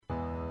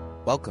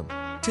Welcome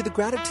to the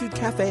Gratitude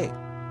Cafe,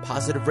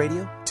 positive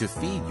radio to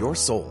feed your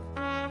soul.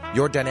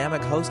 Your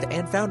dynamic host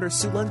and founder,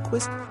 Sue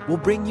Lundquist, will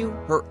bring you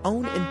her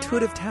own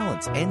intuitive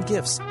talents and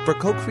gifts for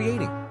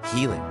co-creating,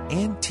 healing,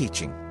 and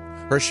teaching.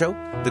 Her show,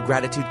 The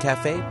Gratitude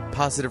Cafe,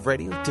 positive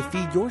radio to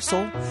feed your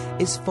soul,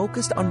 is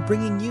focused on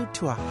bringing you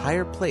to a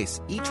higher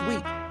place each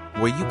week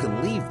where you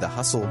can leave the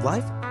hustle of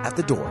life at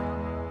the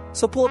door.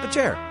 So pull up a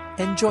chair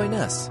and join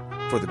us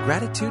for The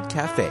Gratitude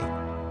Cafe,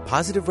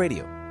 positive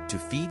radio to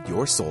feed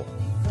your soul.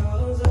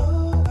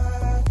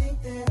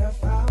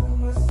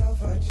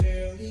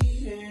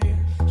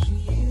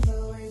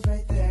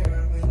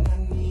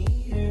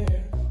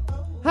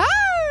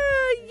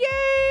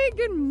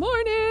 Good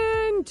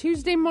morning,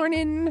 Tuesday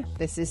morning.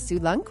 This is Sue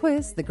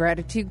Lundquist, the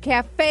Gratitude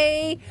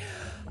Cafe.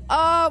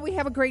 Oh, we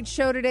have a great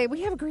show today.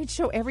 We have a great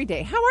show every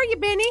day. How are you,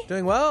 Benny?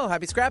 Doing well.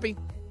 Happy Scrappy.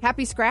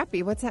 Happy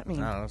Scrappy. What's that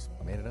mean? I don't know. Just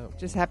made it up.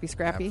 Just happy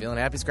Scrappy? I'm feeling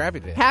happy Scrappy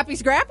today. Happy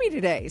Scrappy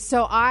today.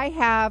 So I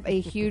have a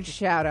huge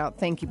shout out.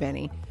 Thank you,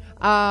 Benny.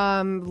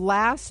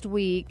 Last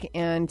week,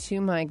 and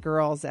to my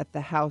girls at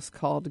the house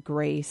called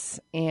Grace,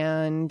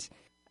 and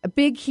a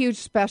big, huge,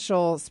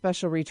 special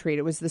retreat.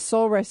 It was the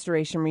Soul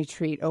Restoration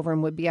Retreat over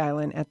in Whidbey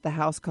Island at the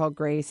house called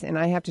Grace. And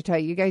I have to tell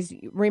you, you guys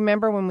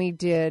remember when we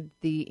did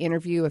the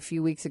interview a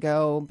few weeks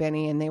ago,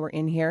 Benny, and they were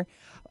in here?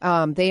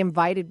 They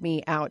invited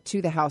me out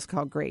to the house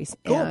called Grace.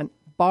 Cool. And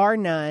bar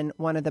none,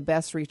 one of the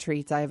best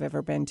retreats I've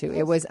ever been to.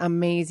 It was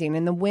amazing.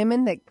 And the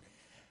women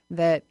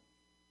the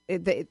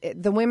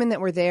women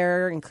that were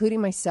there, including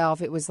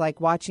myself, it was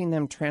like watching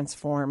them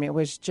transform. It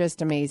was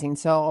just amazing.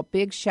 So a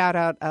big shout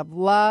out of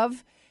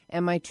love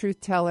and my truth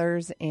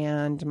tellers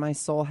and my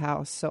soul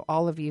house. So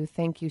all of you,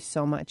 thank you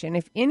so much. And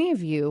if any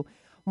of you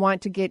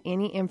want to get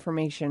any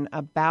information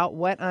about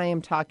what I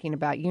am talking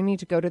about, you need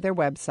to go to their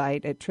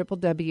website at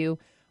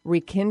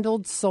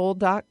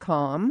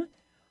www.rekindledsoul.com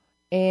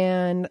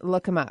and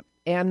look them up.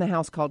 And the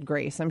house called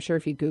Grace. I'm sure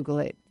if you Google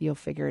it, you'll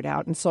figure it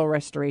out. And Soul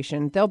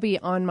Restoration. They'll be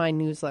on my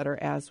newsletter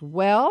as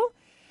well.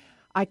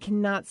 I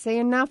cannot say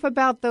enough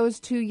about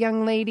those two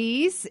young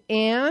ladies.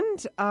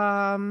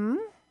 And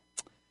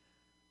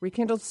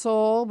Rekindled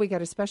Soul, we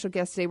got a special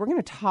guest today. We're going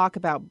to talk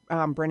about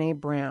Brene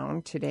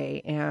Brown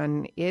today,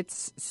 and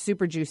it's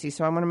super juicy.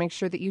 So I want to make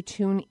sure that you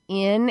tune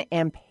in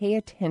and pay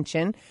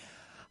attention.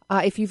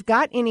 If you've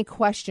got any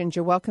questions,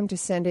 you're welcome to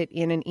send it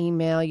in an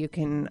email. You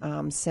can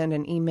send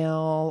an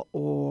email,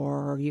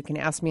 or you can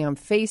ask me on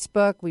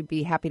Facebook. We'd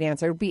be happy to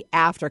answer. It'll be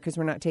after because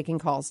we're not taking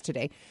calls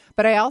today.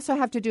 But I also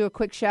have to do a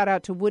quick shout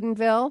out to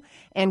Woodinville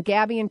and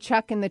Gabby and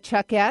Chuck and the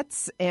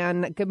Chuckettes.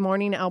 And good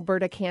morning,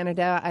 Alberta,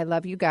 Canada. I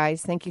love you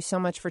guys. Thank you so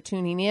much for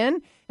tuning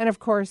in. And of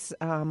course,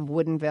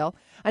 Woodinville.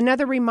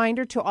 Another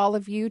reminder to all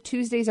of you,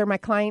 Tuesdays are my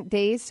client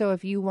days. So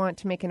if you want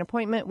to make an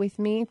appointment with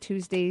me,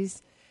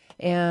 Tuesdays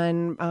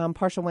and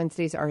partial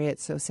Wednesdays are it.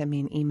 So send me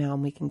an email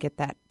and we can get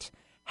that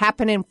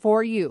happening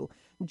for you.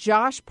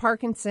 Josh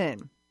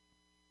Parkinson,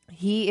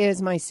 he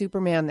is my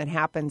Superman that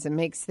happens and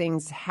makes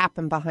things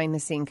happen behind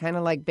the scene, kind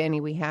of like Benny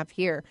we have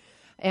here.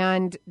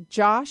 And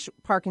Josh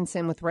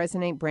Parkinson with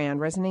Resonate brand.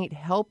 Resonate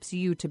helps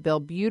you to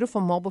build beautiful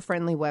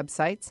mobile-friendly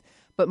websites,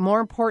 but more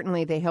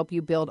importantly, they help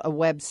you build a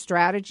web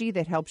strategy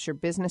that helps your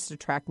business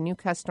attract new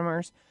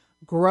customers,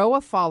 grow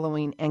a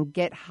following, and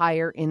get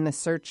higher in the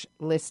search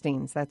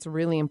listings. That's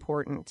really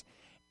important.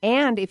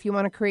 And if you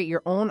want to create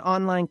your own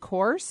online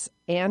course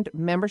and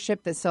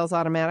membership that sells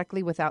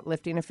automatically without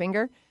lifting a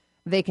finger,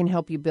 they can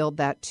help you build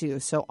that too.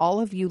 So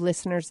all of you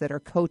listeners that are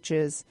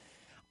coaches,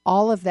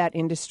 all of that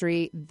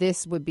industry,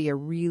 this would be a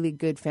really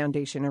good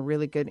foundation, a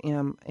really good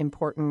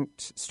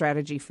important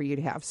strategy for you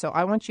to have. So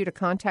I want you to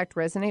contact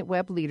Resonate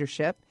Web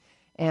Leadership,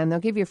 and they'll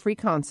give you a free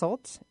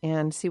consult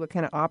and see what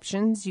kind of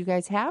options you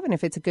guys have. And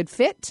if it's a good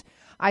fit,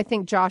 I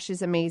think Josh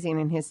is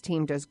amazing and his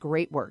team does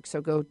great work.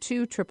 So go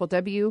to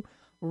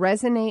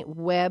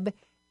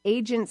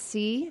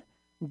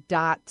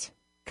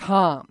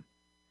www.resonatewebagency.com.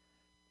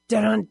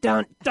 Dun,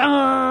 dun,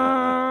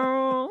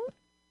 dun.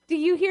 Do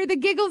you hear the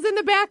giggles in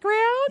the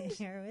background?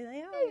 Here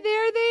they are.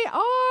 There they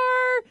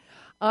are.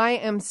 I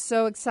am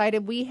so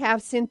excited. We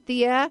have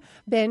Cynthia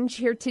Benge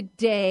here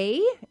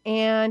today,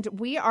 and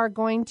we are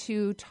going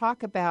to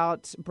talk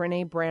about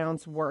Brene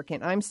Brown's work.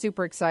 And I'm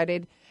super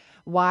excited.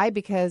 Why?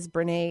 Because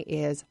Brene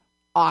is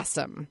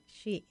awesome.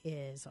 She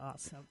is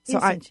awesome,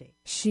 isn't she?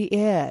 She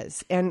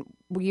is. And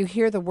you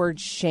hear the word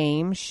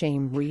shame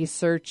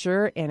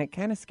researcher, and it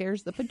kind of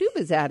scares the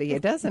padoobas out of you,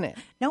 doesn't it?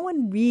 No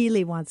one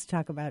really wants to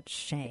talk about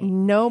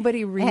shame.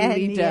 Nobody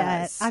really and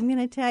does. Yet, I'm going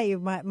to tell you,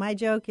 my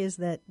joke is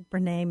that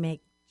Brene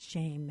makes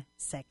shame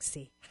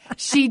sexy.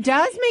 She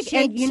does make,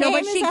 and you know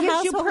what? shame She is a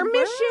gives you household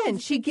permission.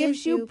 word. She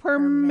gives you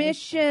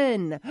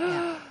permission.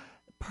 Yeah.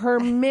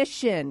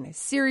 Permission.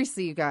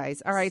 Seriously, you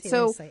guys. All right.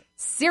 Seriously. So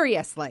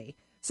seriously.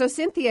 So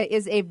Cynthia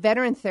is a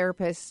veteran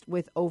therapist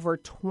with over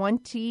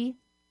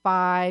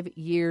 25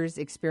 years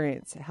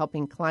experience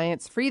helping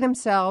clients free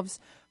themselves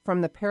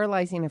from the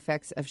paralyzing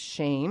effects of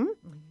shame,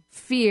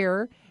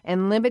 fear,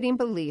 and limiting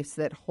beliefs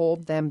that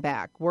hold them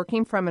back.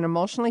 Working from an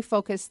emotionally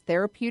focused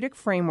therapeutic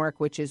framework,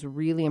 which is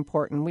really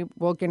important.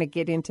 We're going to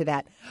get into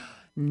that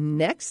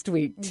next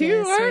week, too,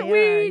 Yes, aren't we we?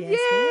 are. Yes, we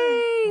are.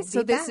 Yay! We'll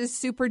So be this back. is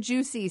super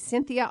juicy.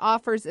 Cynthia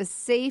offers a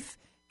safe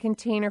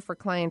container for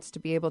clients to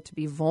be able to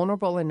be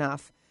vulnerable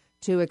enough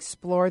to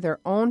explore their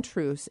own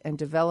truths and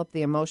develop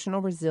the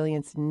emotional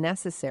resilience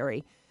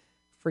necessary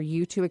for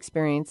you to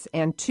experience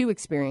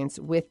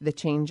with the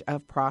change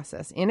of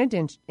process. In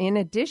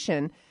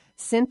addition,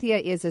 Cynthia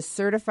is a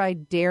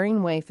certified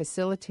Daring Way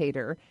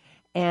facilitator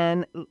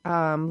and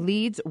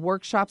leads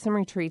workshops and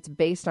retreats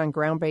based on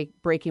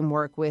groundbreaking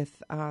work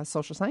with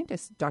social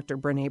scientist Dr.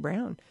 Brene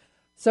Brown.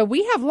 So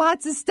we have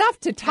lots of stuff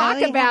to talk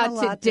We have a about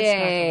lot to talk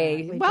today.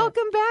 about. We do.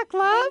 Welcome back,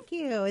 love. Thank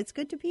you. It's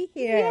good to be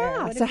here.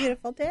 Yeah, What so- a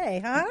beautiful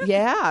day, huh?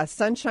 Yeah,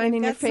 sunshine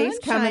in your Got face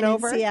sunshine coming in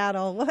over.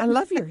 Seattle. What I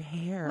love your in the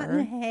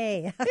hair.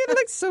 hay? It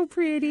looks so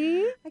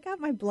pretty. I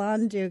got my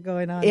blonde do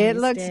going on. It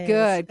these looks days.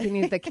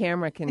 good. The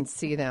camera can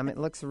see them. It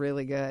looks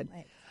really good.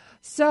 Right.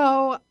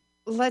 So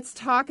let's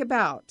talk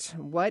about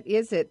what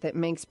is it that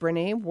makes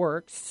Brene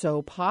work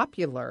so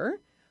popular?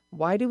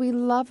 Why do we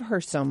love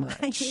her so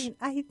much?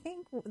 I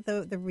think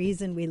the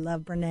reason we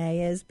love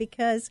Brene is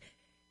because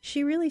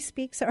she really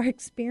speaks our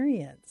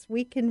experience.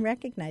 We can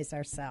recognize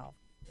ourselves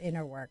in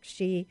her work.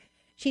 She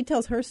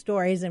tells her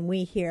stories, and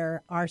we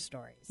hear our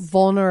stories.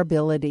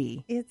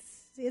 Vulnerability.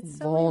 It's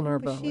so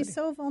Vulnerability. She's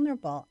so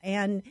vulnerable,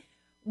 and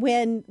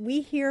when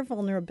we hear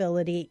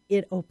vulnerability,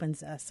 it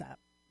opens us up.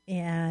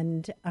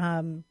 And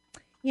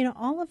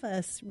all of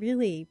us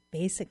really,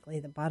 basically,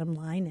 the bottom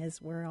line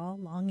is we're all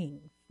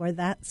longing for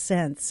that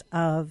sense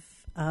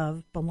of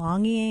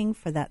belonging,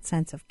 for that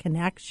sense of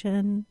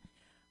connection,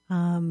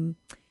 and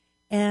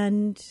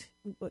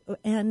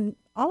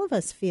all of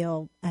us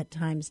feel at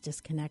times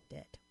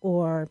disconnected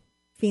or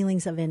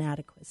feelings of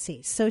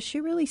inadequacy. So she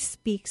really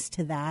speaks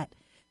to that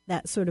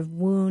sort of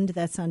wound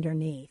that's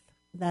underneath,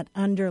 that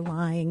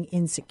underlying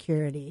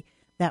insecurity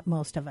that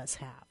most of us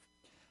have.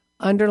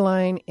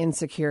 Underlying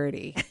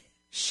insecurity.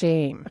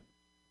 Shame.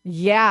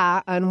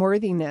 Yeah,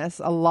 unworthiness.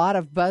 A lot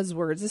of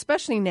buzzwords,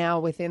 especially now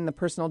within the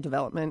personal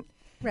development.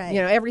 Right.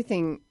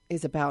 Everything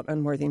is about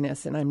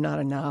unworthiness and I'm not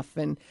enough.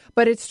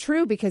 But it's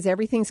true because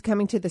everything's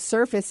coming to the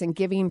surface and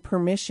giving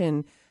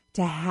permission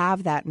to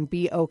have that and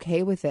be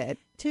okay with it.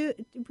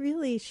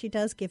 Really, she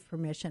does give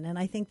permission. And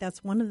I think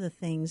that's one of the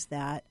things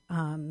that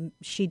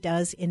she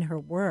does in her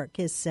work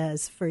is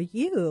says, for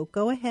you,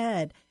 go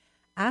ahead,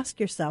 ask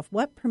yourself,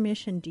 what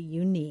permission do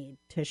you need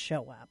to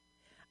show up?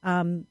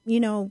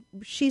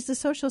 She's a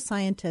social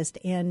scientist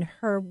and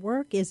her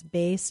work is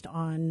based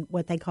on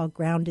what they call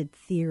grounded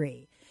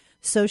theory.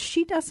 So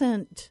she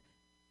doesn't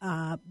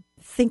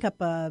think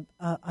up a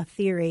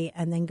theory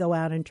and then go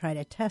out and try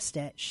to test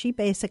it. She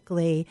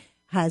basically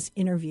has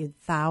interviewed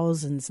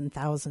thousands and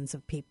thousands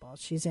of people.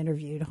 She's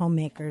interviewed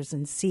homemakers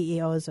and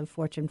CEOs of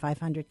Fortune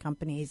 500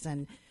 companies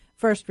and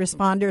first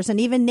responders and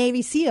even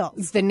Navy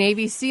SEALs. The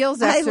Navy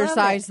SEALs I love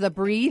exercise it. the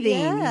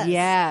breathing.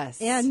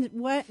 Yes. And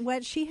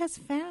what she has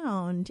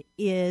found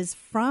is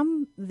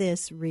from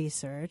this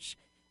research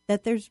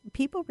that there's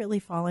people really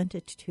fall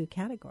into two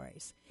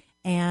categories.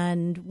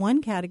 And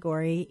one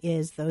category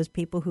is those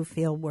people who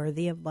feel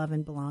worthy of love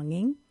and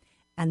belonging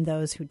and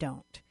those who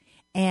don't.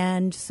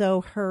 And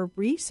so her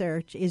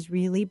research is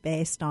really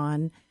based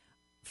on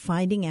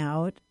finding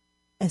out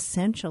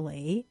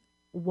essentially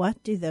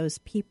what do those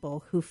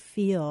people who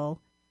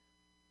feel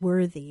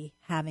worthy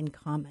have in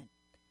common?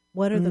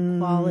 What are the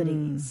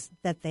qualities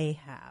that they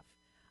have?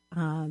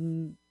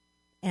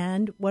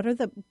 And what are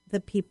the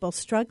people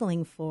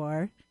struggling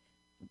for?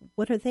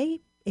 What are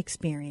they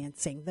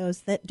experiencing,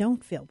 those that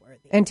don't feel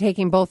worthy? And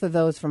taking both of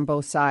those from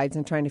both sides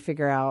and trying to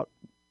figure out,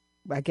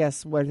 I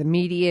guess, where the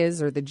meaty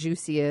is or the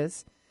juicy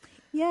is.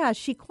 Yeah,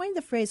 she coined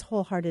the phrase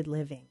wholehearted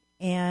living.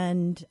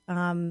 And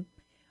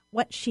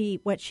what she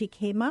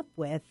came up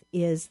with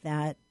is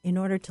that in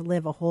order to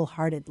live a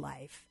wholehearted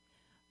life,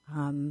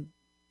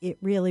 it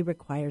really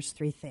requires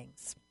three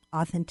things: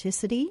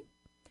 authenticity,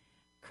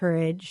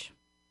 courage,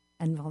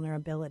 and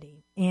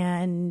vulnerability.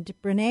 And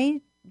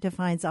Brene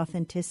defines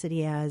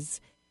authenticity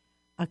as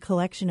a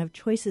collection of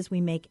choices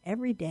we make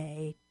every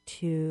day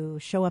to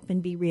show up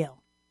and be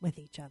real with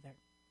each other.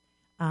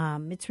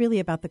 It's really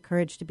about the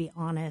courage to be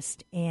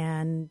honest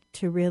and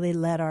to really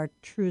let our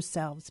true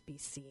selves be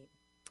seen.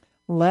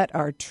 Let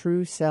our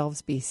true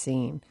selves be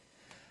seen.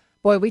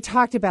 Boy, we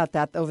talked about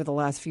that over the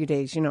last few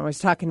days. I was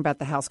talking about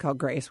the House Called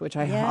Grace, which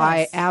I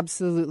Yes.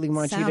 absolutely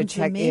want you to Sounds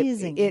check.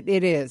 amazing. It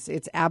is.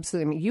 It's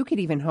absolutely. You could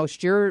even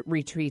host your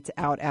retreats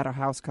out at a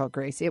House Called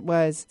Grace.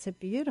 It's a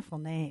beautiful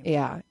name.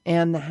 Yeah,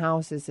 and the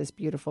house is this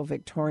beautiful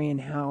Victorian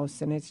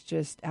house, and it's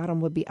just out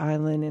on Whidbey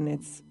Island, and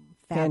it's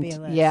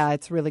Fabulous. Yeah,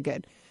 it's really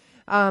good.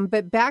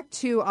 But back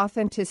to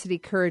authenticity,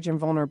 courage, and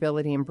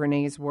vulnerability in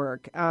Brene's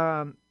work.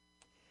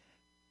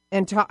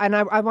 And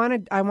I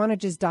want to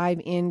just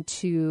dive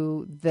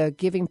into the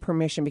giving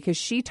permission, because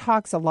she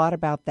talks a lot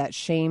about that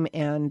shame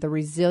and the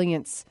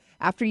resilience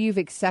after you've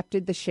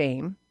accepted the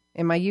shame.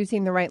 Am I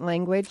using the right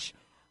language?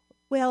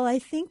 Well, I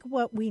think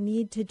what we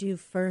need to do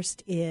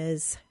first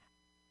is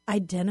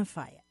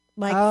identify it.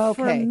 For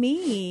Okay.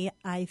 me,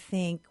 I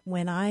think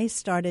when I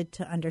started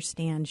to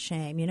understand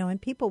shame,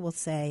 and people will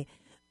say,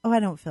 oh, I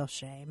don't feel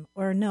shame,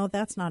 or no,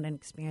 that's not an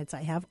experience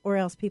I have, or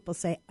else people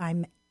say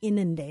I'm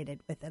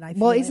inundated with it. I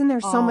feel isn't there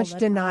so all much the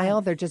denial?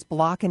 time. They're just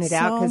blocking it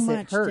out because it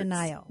hurts. So much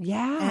denial.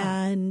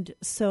 Yeah. And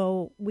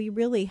so we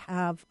really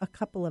have a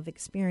couple of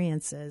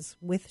experiences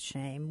with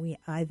shame. We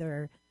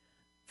either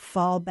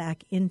fall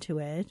back into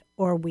it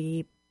or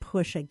we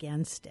push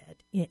against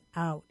it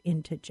out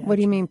into judgment. What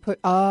do you mean put?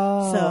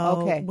 Oh,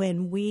 so okay.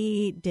 when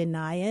we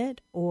deny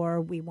it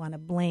or we want to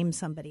blame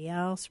somebody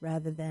else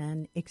rather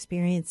than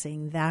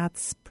experiencing,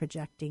 that's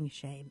projecting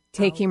shame.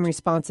 Taking out.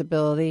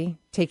 responsibility,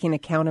 taking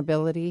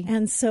accountability.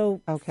 And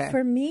so Okay.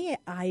 for me,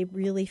 I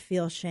really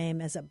feel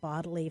shame as a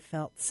bodily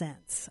felt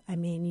sense. I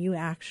mean, you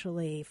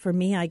actually, for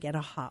me, I get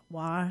a hot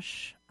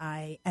wash.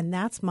 And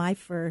that's my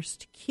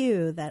first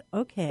cue that,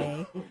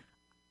 okay,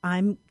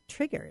 I'm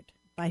triggered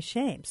by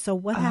shame. So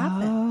what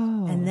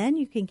happened? And then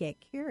you can get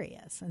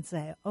curious and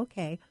say,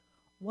 okay,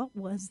 what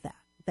was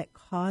that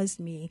caused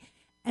me?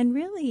 And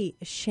really,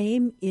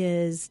 shame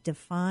is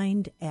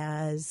defined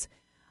as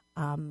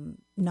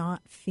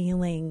not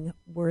feeling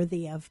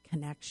worthy of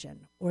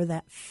connection or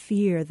that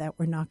fear that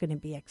we're not going to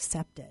be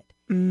accepted.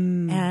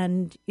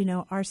 And,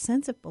 our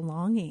sense of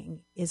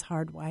belonging is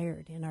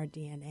hardwired in our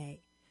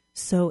DNA.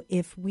 So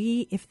if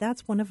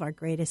that's one of our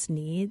greatest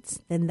needs,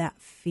 then that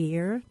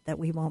fear that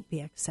we won't be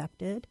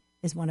accepted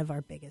is one of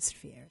our biggest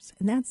fears.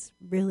 And that's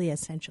really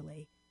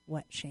essentially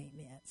what shame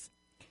is.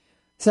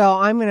 So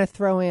I'm going to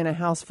throw in a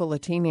house full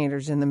of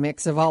teenagers in the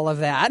mix of all of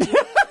that.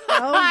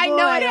 I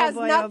know it has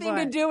nothing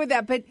to do with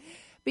that, but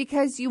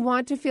because you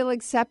want to feel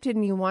accepted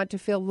and you want to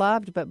feel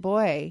loved, but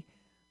boy,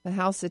 the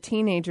house of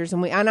teenagers,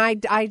 and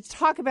I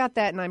talk about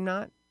that, and I'm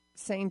not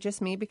saying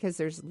just me because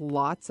there's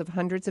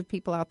hundreds of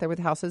people out there with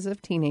houses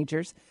of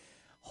teenagers.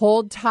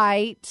 Hold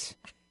tight,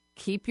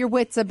 keep your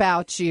wits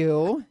about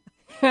you.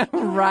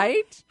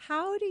 Right?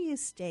 How do you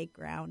stay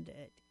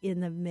grounded in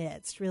the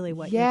midst, really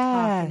what Yes.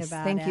 you're talking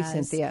about Thank you,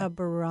 as Cynthia. a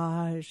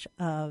barrage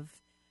of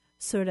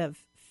sort of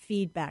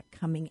feedback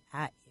coming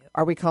at you?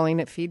 Are we calling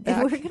it If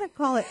feedback? we're going to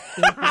call it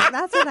feedback,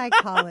 that's what I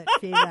call it,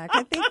 feedback.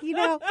 I think,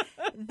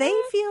 they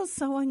feel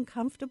so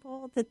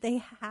uncomfortable that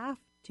they have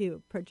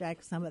to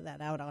project some of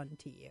that out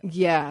onto you.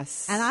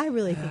 Yes. And I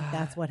really think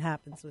that's what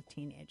happens with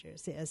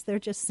teenagers is they're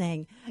just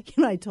saying,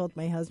 I told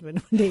my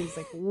husband one day, he's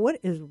like, what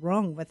is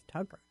wrong with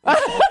Tucker?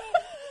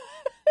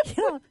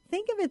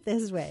 Think of it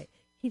this way.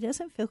 He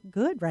doesn't feel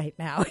good right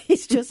now.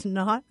 He's just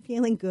not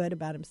feeling good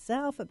about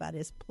himself, about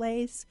his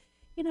place.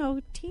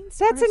 Teens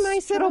That's are a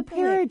nice little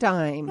struggling.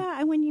 paradigm. Yeah,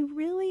 and when you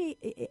really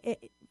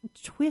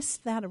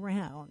twist that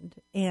around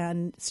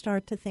and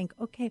start to think,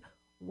 okay,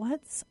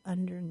 what's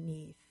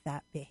underneath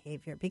that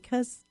behavior?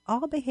 Because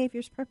all behavior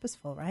is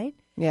purposeful, right?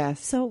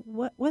 Yes. So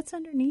what's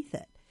underneath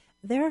it?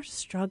 They're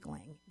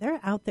struggling.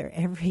 They're out there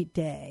every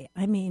day.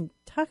 I mean,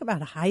 talk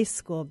about high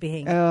school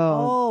being,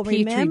 Petri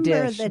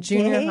remember dish. the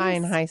Junior days? high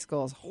and high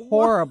school is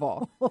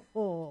horrible.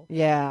 Whoa.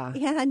 Yeah.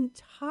 And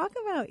talk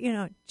about,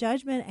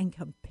 judgment and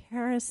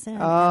comparison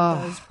Oh.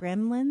 and those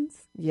gremlins.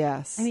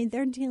 Yes. I mean,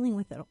 they're dealing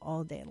with it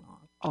all day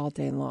long. all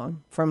day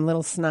long, from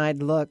little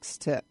snide looks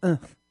to,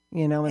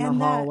 in the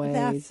hallways.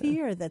 That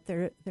fear that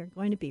they're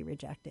going to be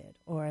rejected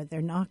or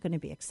they're not going to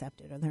be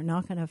accepted or they're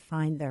not going to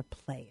find their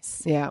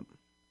place. Yeah.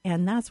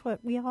 And that's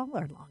what we all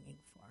are longing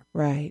for.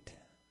 Right.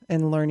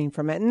 And learning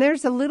from it. And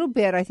there's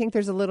I think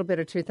there's a little bit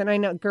of truth. And I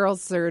know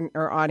girls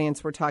our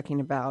audience we're talking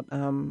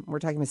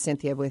with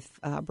Cynthia with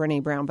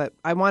Brene Brown, but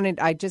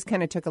I just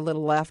kind of took a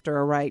little left or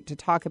a right to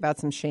talk about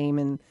some shame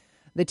and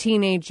the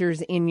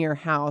teenagers in your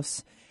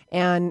house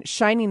and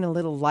shining a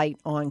little light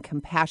on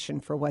compassion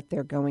for what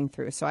they're going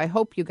through. So I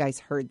hope you guys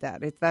heard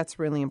that. That's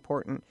really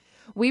important.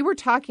 We were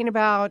talking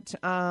about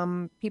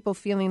people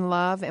feeling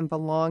love and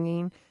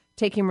belonging,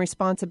 taking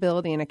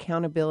responsibility and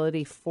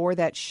accountability for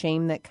that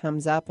shame that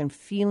comes up and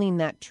feeling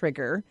that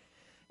trigger.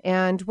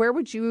 And where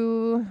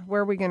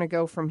are we going to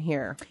go from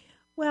here?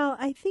 Well,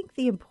 I think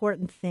the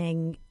important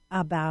thing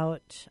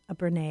about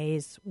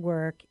Brene's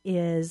work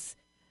is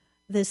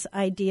this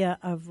idea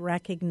of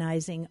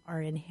recognizing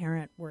our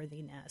inherent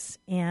worthiness.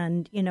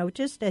 And,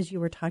 just as you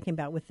were talking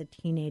about with the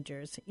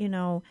teenagers,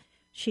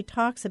 she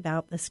talks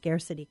about the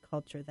scarcity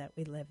culture that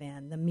we live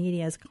in. The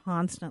media is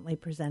constantly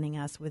presenting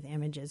us with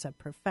images of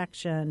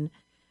perfection,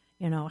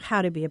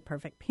 how to be a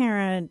perfect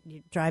parent,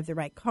 you drive the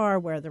right car,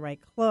 wear the right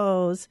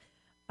clothes.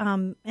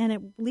 And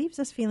it leaves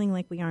us feeling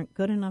like we aren't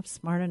good enough,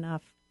 smart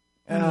enough,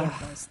 any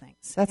of those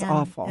things. That's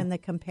awful. And the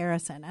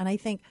comparison. And I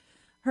think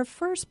her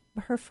first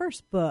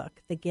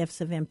book, The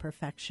Gifts of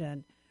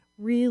Imperfection,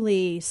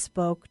 really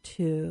spoke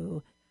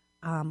to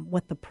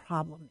what the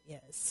problem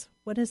is.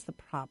 What is the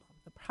problem?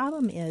 The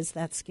problem is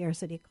that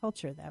scarcity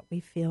culture, that we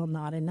feel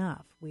not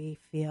enough. We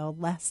feel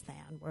less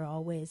than. We're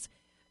always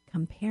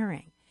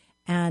comparing.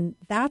 And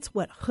that's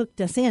what hooked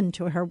us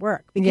into her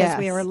work because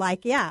we were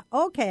like, yeah,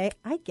 okay,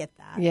 I get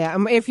that. Yeah.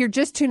 If you're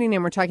just tuning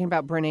in, we're talking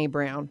about Brene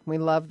Brown. We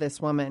love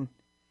this woman.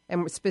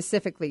 And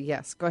specifically,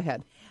 yes, go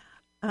ahead.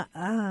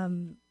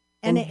 And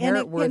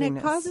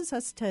it causes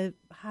us to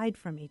hide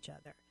from each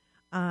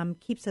other,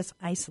 keeps us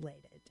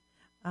isolated.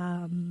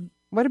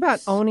 What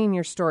about owning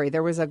your story?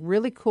 There was a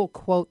really cool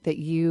quote that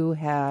you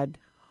had.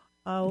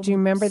 Oh, do you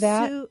remember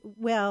that?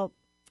 Well,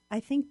 I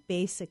think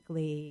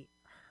basically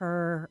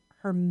her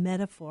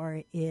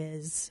metaphor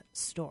is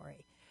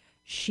story.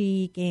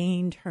 She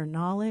gained her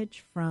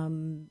knowledge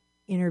from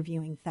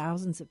interviewing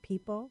thousands of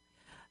people.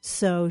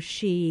 So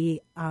she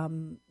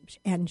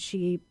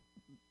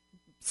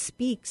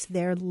speaks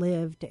their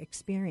lived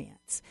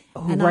experience.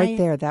 Oh, and right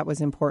there, that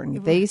was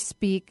important. They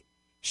speak.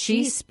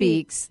 She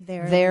speaks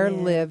their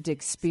lived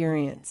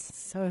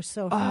experience. Yes.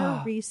 So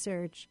her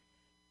research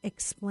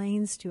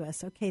explains to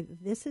us, okay,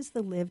 this is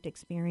the lived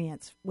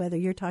experience, whether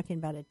you're talking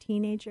about a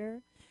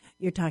teenager,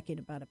 you're talking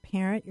about a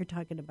parent, you're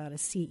talking about a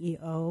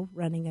CEO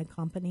running a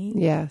company.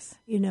 Yes.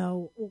 You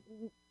know,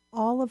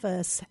 all of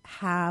us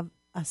have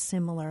a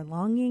similar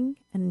longing,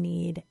 a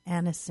need,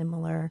 and a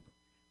similar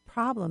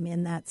problem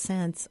in that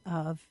sense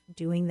of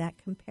doing that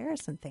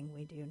comparison thing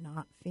we do,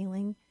 not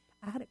feeling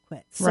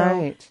adequate.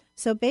 Right.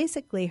 So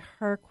basically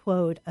her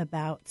quote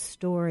about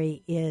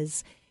story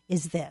is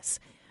this: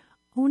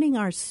 owning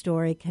our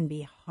story can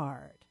be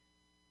hard,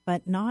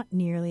 but not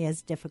nearly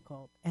as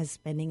difficult as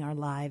spending our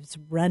lives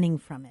running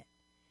from it.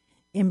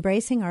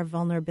 Embracing our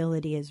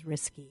vulnerability is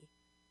risky,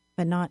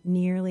 but not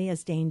nearly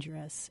as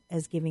dangerous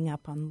as giving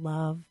up on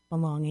love,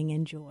 belonging,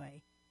 and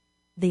joy,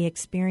 the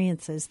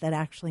experiences that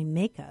actually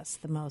make us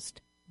the most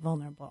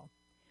vulnerable.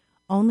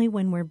 Only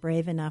when we're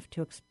brave enough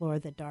to explore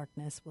the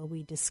darkness will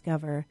we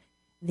discover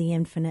the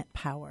infinite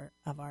power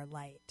of our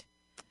light.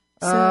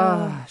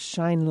 So,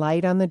 shine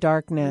light on the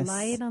darkness.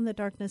 Light on the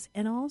darkness.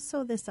 And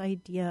also this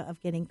idea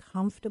of getting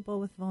comfortable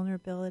with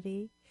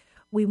vulnerability.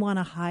 We want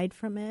to hide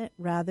from it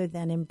rather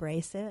than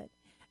embrace it,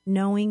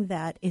 knowing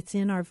that it's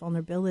in our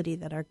vulnerability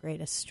that our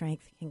greatest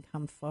strength can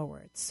come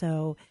forward.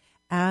 So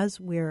as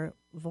we're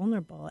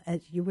vulnerable,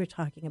 as you were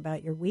talking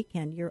about your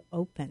weekend, you're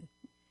open.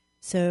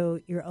 So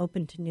you're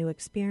open to new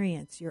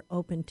experience. You're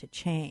open to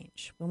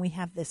change. When we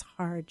have this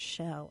hard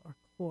shell or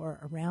core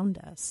around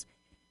us,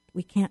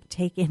 we can't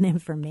take in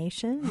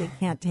information. We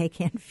can't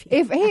take in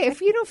feedback.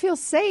 If you don't feel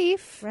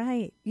safe,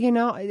 right? You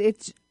know,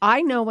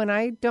 I know when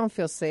I don't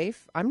feel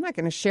safe, I'm not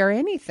going to share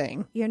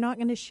anything. You're not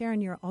going to share,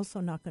 and you're also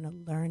not going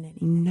to learn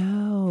anything.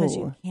 No, because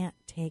you can't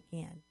take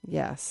in.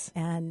 Yes,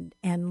 and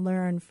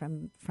learn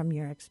from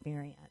your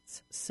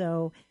experience.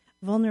 So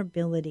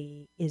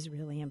vulnerability is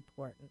really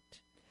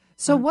important.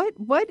 So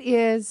what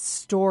is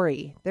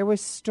story? There was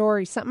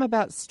something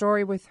about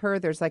story with her.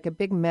 There's like a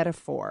big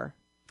metaphor.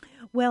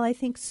 Well, I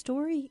think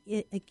story,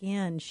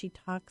 again, she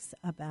talks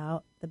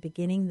about the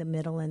beginning, the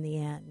middle, and the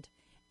end.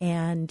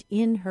 And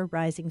in her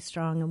Rising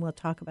Strong, and we'll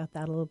talk about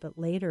that a little bit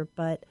later,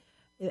 but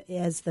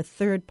as the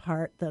third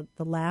part, the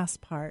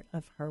last part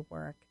of her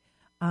work,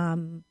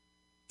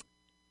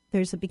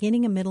 there's a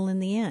beginning, a middle,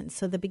 and the end.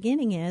 So the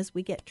beginning is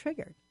we get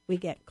triggered. We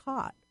get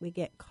caught. We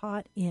get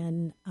caught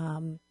in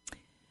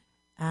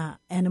an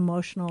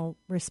emotional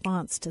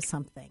response to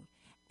something.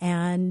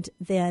 And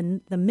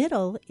then the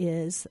middle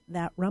is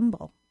that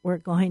rumble. We're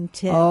going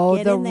to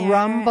get in there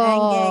rumble.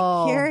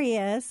 and get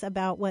curious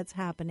about what's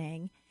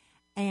happening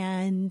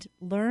and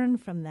learn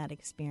from that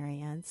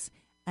experience.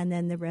 And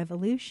then the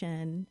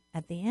revolution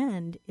at the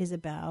end is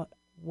about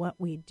what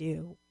we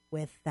do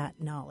with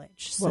that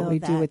knowledge. What we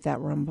do with that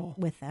rumble.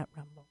 With that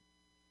rumble.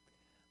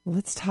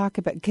 Let's talk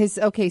about, because,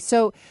 okay,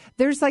 so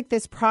there's like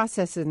this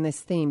process in this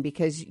theme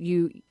because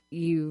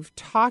you've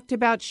talked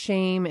about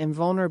shame and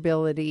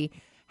vulnerability,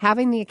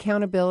 having the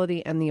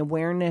accountability and the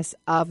awareness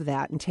of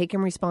that and taking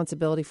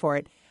responsibility for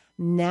it.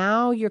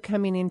 Now you're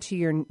coming into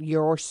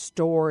your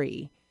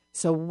story.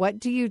 So what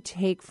do you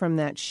take from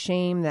that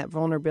shame, that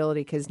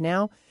vulnerability? Because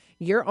now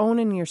you're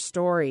owning your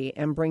story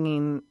and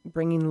bringing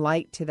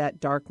light to that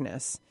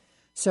darkness.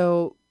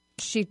 So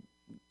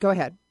go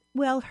ahead.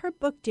 Well, her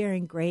book,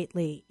 Daring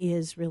Greatly,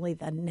 is really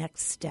the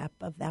next step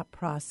of that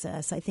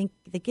process. I think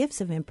the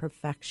gifts of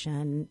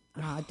imperfection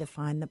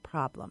define the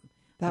problem.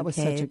 That was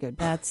such a good book.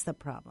 That's the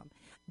problem.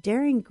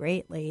 Daring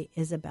Greatly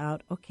is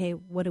about, okay,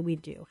 what do we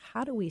do?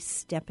 How do we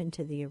step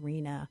into the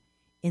arena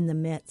in the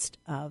midst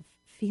of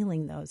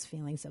feeling those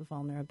feelings of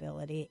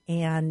vulnerability?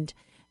 And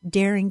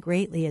Daring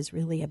Greatly is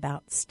really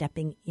about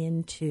stepping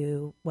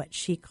into what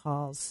she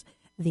calls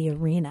the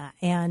arena.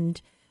 And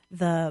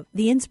the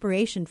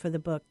inspiration for the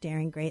book,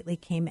 Daring Greatly,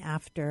 came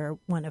after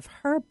one of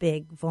her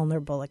big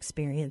vulnerable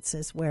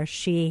experiences where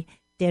she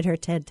did her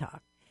TED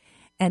Talk.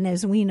 And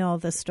as we know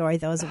the story,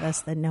 those of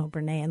us that know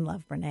Brene and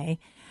love Brene,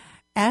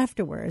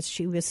 afterwards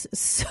she was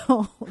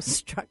so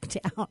struck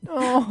down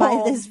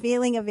by this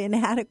feeling of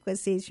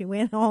inadequacy. She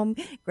went home,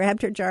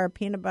 grabbed her jar of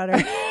peanut butter,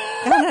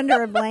 got under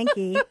her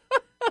blankie,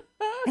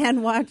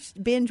 and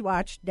binge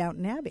watched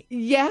Downton Abbey.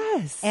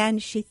 Yes.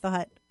 And she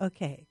thought,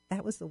 okay,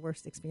 that was the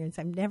worst experience.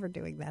 I'm never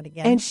doing that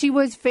again. And she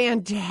was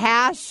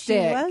fantastic.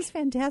 She was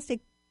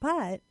fantastic.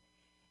 But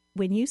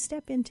when you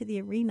step into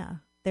the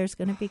arena, there's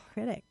going to be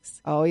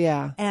critics. Oh,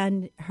 yeah.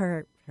 And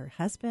her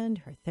husband,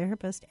 her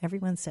therapist,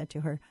 everyone said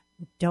to her,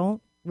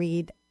 don't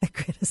read the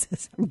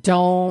criticism.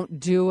 Don't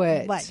do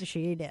it. But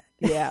she did.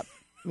 Yep.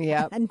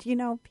 Yep. And,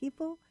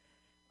 people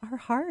are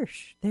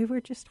harsh. They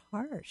were just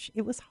harsh.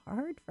 It was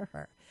hard for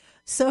her.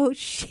 So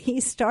she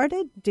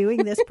started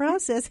doing this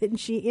process, and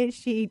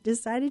she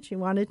decided she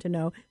wanted to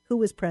know who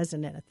was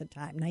president at the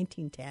time,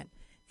 1910,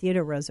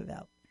 Theodore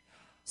Roosevelt.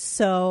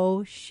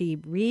 So she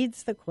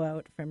reads the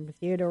quote from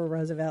Theodore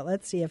Roosevelt.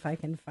 Let's see if I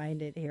can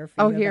find it here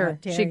for you. Oh, here.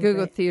 She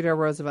Googled Theodore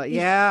Roosevelt.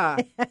 Yeah.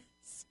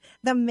 Yes.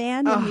 The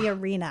man in the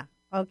arena.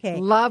 Okay.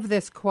 Love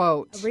this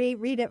quote.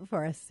 Read it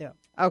for us, Sue.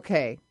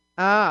 Okay.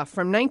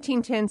 From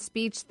 1910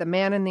 speech, The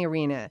Man in the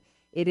Arena.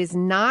 It is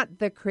not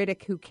the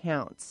critic who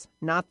counts,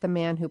 not the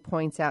man who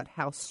points out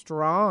how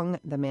strong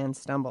the man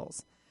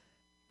stumbles.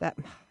 I love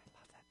that.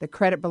 The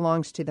credit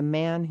belongs to the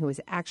man who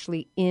is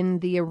actually in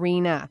the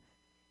arena,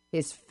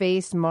 his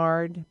face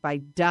marred by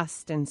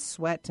dust and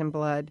sweat and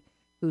blood,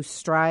 who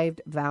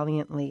strived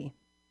valiantly,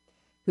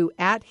 who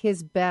at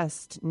his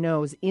best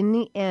knows in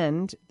the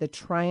end the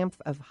triumph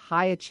of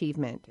high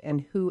achievement,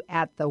 and who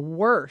at the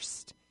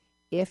worst,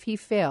 if he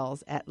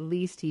fails, at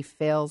least he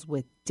fails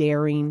with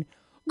daring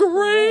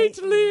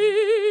greatly.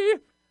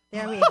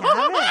 There we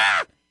have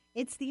it.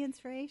 It's the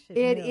inspiration.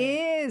 It really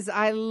is.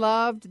 I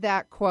loved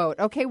that quote.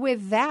 Okay,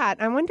 with that,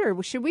 I wonder,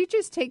 should we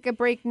just take a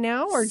break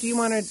now, or do you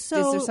want to, is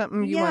there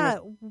something you want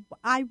to?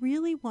 I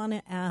really want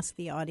to ask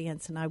the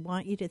audience, and I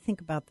want you to think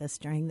about this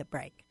during the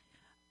break.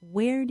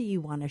 Where do you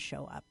want to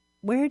show up?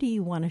 Where do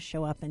you want to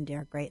show up and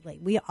dare greatly?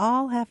 We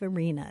all have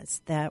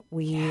arenas that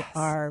we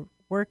are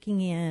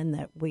working in,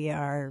 that we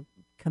are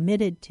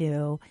committed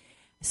to.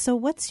 So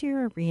what's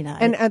your arena?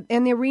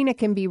 And the arena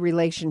can be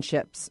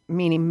relationships,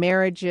 meaning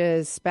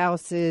marriages,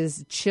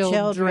 spouses,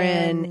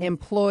 children.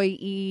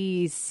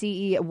 Employees,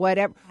 CEO,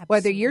 whatever. Absolutely.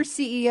 Whether you're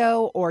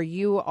CEO or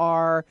you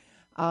are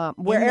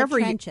wherever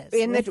in the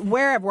trenches.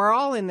 wherever, we're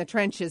all in the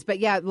trenches. But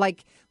yeah,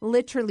 like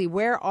literally,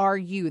 where are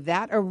you?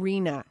 That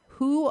arena.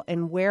 Who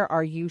and where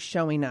are you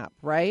showing up?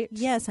 Right?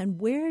 Yes, and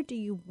where do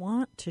you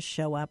want to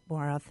show up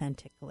more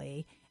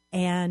authentically?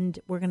 And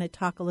we're going to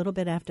talk a little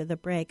bit after the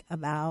break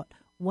about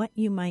what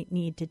you might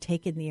need to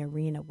take in the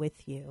arena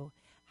with you.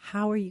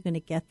 How are you going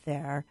to get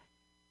there?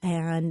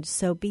 And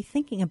so be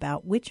thinking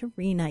about which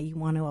arena you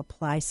want to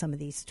apply some of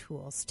these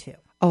tools to.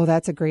 Oh,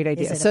 that's a great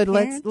idea. So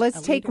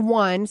let's take leader?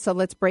 one. So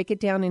let's break it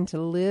down into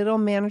little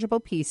manageable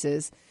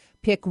pieces.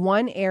 Pick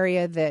one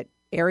area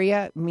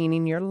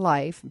meaning your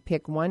life.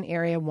 Pick one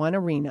area, one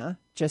arena,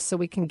 just so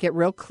we can get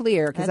real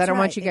clear, because I don't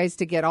want you guys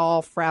to get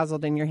all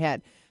frazzled in your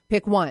head.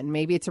 Pick one.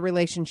 Maybe it's a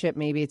relationship.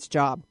 Maybe it's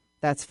job.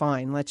 That's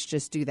fine. Let's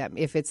just do that.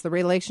 If it's the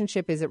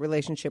relationship, is it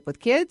relationship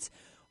with kids,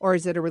 or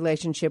is it a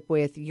relationship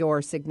with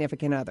your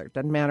significant other?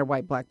 Doesn't matter,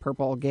 white, black,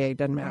 purple, gay,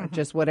 doesn't matter.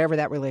 Just whatever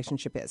that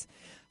relationship is.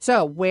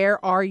 So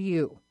where are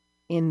you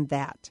in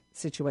that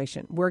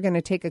situation? We're going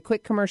to take a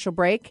quick commercial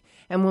break,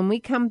 and when we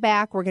come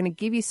back, we're going to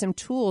give you some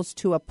tools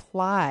to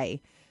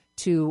apply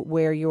to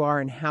where you are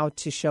and how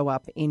to show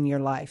up in your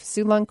life.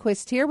 Sue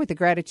Lundquist here with the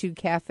Gratitude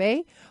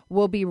Cafe.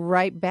 We'll be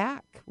right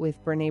back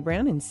with Brene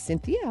Brown and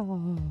Cynthia.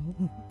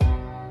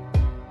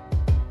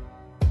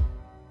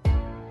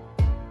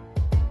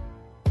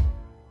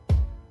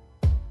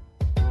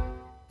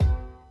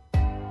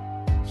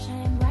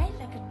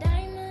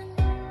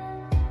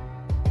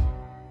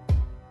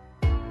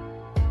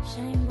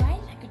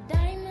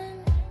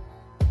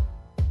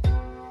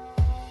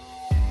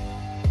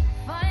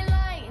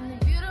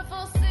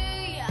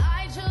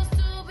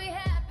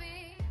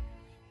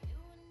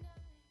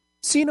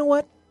 So you know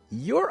what?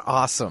 You're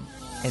awesome.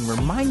 And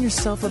remind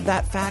yourself of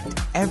that fact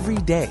every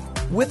day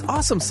with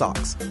Awesome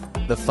Socks.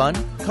 The fun,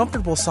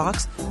 comfortable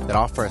socks that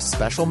offer a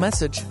special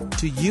message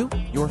to you,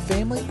 your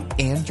family,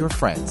 and your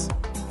friends.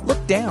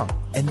 Look down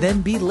and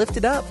then be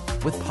lifted up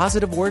with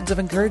positive words of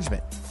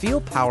encouragement. Feel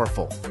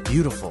powerful,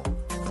 beautiful,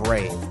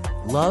 brave,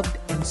 loved,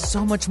 and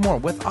so much more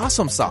with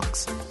Awesome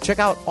Socks. Check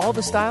out all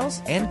the styles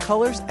and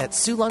colors at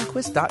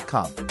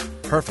SueLundquist.com.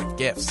 Perfect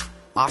gifts.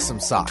 Awesome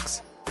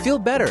Socks. Feel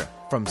better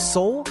from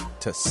soul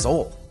to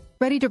soul.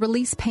 Ready to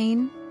release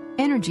pain?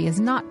 Energy is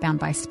not bound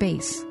by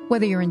space.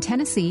 Whether you're in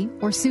Tennessee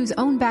or Sue's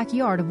own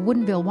backyard of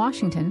Woodinville,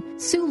 Washington,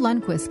 Sue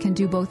Lundquist can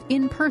do both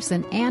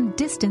in-person and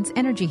distance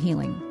energy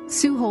healing.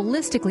 Sue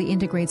holistically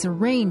integrates a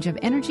range of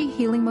energy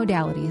healing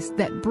modalities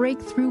that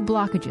break through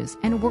blockages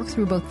and work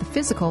through both the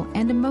physical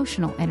and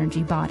emotional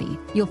energy body.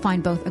 You'll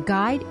find both a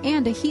guide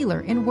and a healer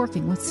in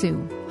working with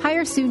Sue.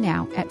 Hire Sue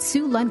now at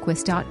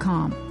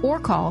SueLundquist.com or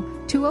call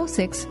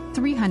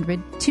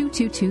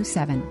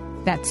 206-300-2227.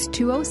 That's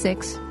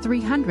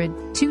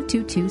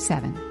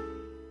 206-300-2227.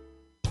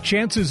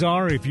 Chances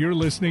are, if you're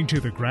listening to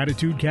the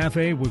Gratitude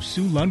Cafe with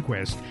Sue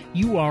Lundquist,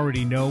 you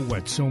already know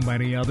what so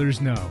many others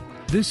know.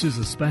 This is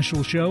a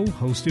special show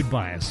hosted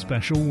by a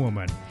special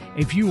woman.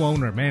 If you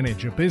own or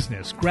manage a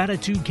business,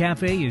 Gratitude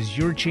Cafe is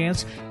your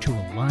chance to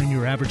align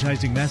your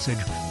advertising message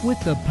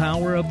with the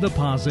power of the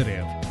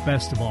positive.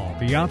 Best of all,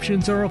 the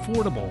options are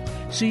affordable,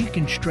 so you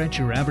can stretch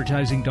your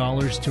advertising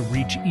dollars to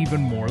reach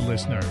even more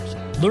listeners.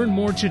 Learn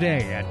more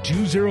today at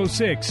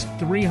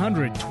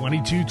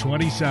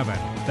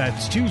 206-300-2227.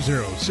 That's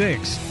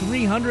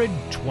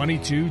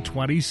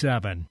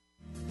 206-300-2227.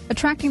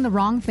 Attracting the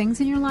wrong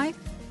things in your life?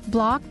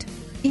 Blocked?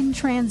 In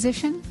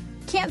transition?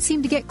 Can't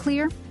seem to get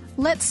clear?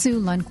 Let Sue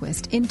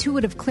Lundquist,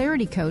 Intuitive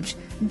Clarity Coach,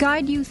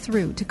 guide you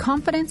through to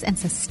confidence and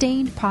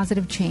sustained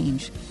positive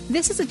change.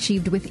 This is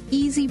achieved with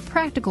easy,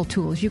 practical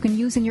tools you can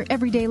use in your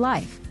everyday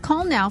life.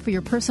 Call now for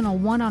your personal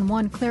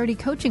one-on-one clarity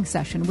coaching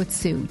session with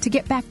Sue to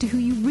get back to who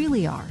you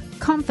really are,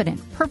 confident,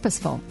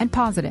 purposeful, and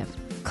positive.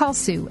 Call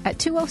Sue at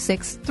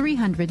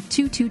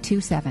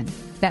 206-300-2227.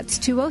 That's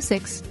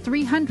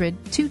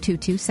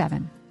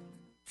 206-300-2227.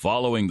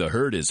 Following the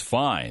herd is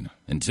fine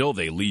until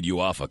they lead you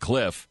off a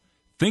cliff.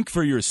 Think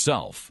for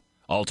yourself.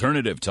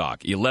 Alternative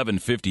Talk,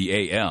 1150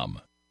 AM.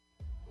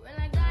 We're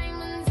like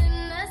diamonds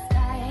in the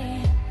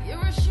sky.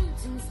 You're a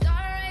shooting star,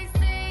 I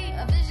see.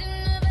 A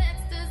vision of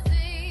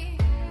ecstasy.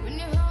 When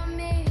you hold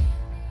me,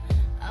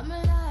 I'm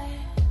alive.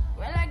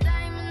 We're like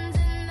diamonds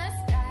in the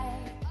sky.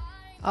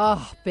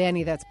 Oh,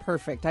 Benny, that's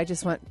perfect. I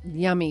just want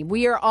yummy.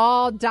 We are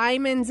all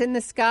diamonds in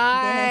the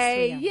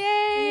sky. Yes, we are.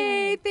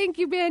 Yay! Thank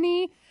you,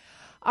 Benny.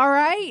 All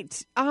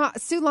right.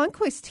 Sue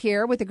Lundquist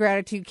here with the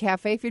Gratitude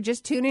Cafe. If you're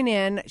just tuning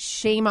in,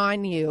 shame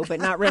on you, but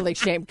not really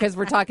shame because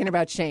we're talking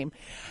about shame.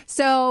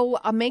 So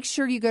make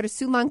sure you go to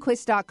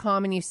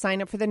SueLundquist.com and you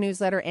sign up for the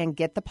newsletter and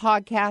get the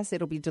podcast.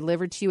 It'll be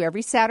delivered to you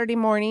every Saturday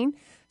morning.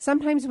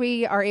 Sometimes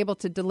we are able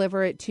to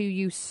deliver it to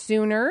you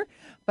sooner,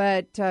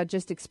 but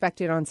just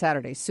expect it on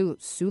Saturday.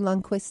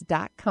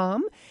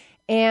 SueLundquist.com.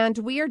 And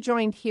we are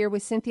joined here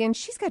with Cynthia, and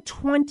she's got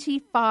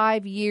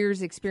 25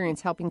 years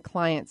experience helping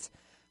clients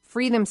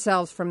free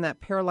themselves from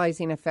that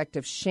paralyzing effect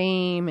of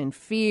shame and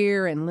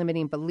fear and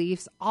limiting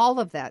beliefs,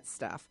 all of that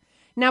stuff.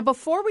 Now,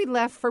 before we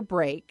left for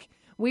break,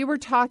 we were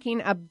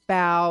talking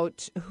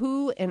about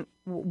who and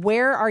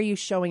where are you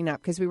showing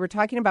up? Because we were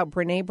talking about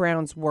Brené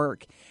Brown's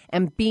work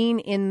and being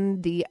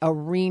in the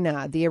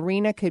arena. The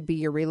arena could be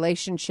your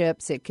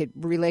relationships. It could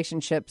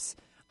relationships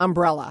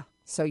umbrella.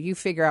 So you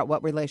figure out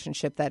what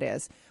relationship that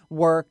is.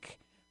 Work,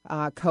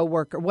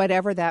 co-worker,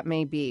 whatever that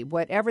may be.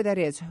 Whatever that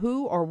is,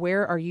 who or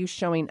where are you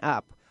showing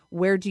up?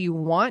 Where do you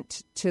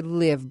want to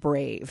live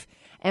brave?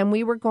 And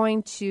we were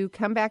going to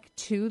come back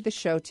to the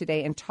show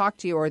today and talk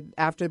to you, or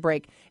after the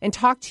break, and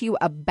talk to you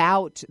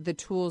about the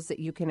tools that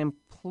you can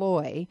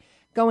employ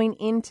going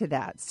into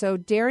that. So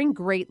daring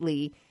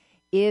greatly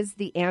is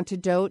the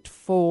antidote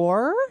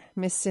for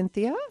Miss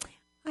Cynthia?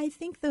 I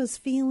think those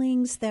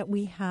feelings that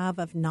we have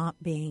of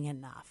not being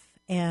enough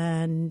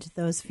and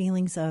those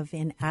feelings of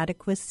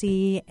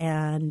inadequacy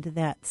and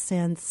that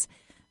sense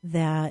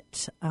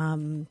that,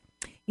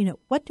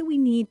 what do we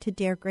need to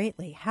dare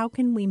greatly? How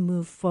can we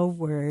move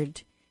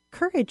forward?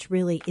 Courage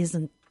really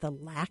isn't the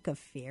lack of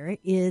fear.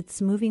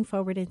 It's moving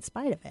forward in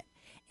spite of it.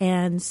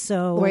 And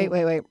so... Wait.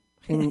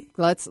 And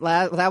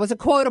that was a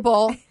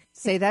quotable.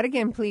 Say that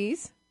again,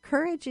 please.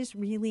 Courage is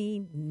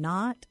really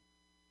not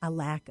a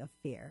lack of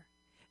fear.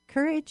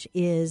 Courage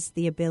is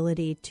the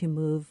ability to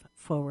move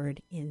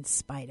forward in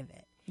spite of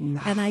it.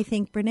 And I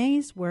think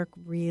Brené's work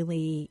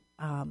really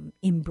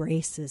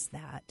embraces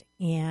that.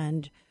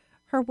 And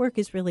her work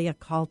is really a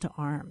call to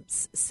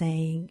arms,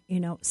 saying,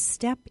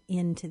 step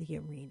into the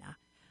arena,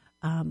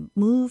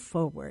 move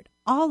forward.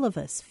 All of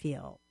us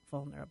feel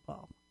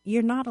vulnerable.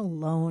 You're not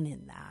alone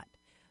in that.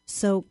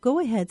 So go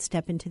ahead,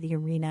 step into the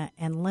arena,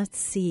 and let's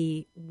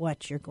see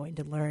what you're going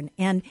to learn.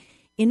 And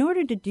in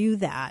order to do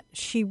that,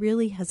 she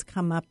really has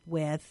come up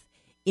with,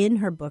 in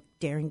her book,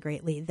 Daring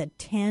Greatly, the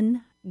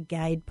 10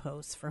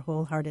 guideposts for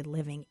wholehearted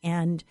living.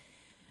 And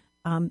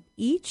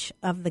each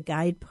of the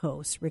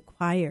guideposts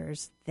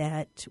requires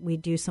that we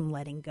do some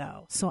letting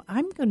go. So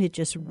I'm going to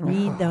just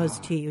read those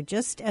to you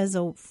just as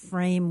a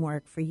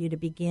framework for you to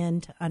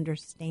begin to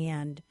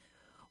understand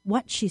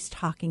what she's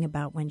talking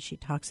about when she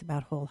talks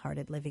about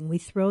wholehearted living. We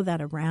throw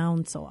that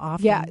around so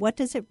often. Yeah. What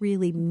does it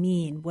really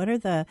mean? What are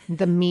the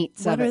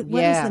meats of it?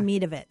 What is the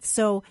meat of it?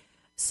 So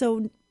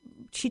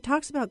she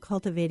talks about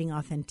cultivating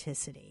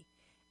authenticity.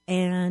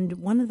 And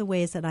one of the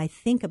ways that I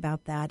think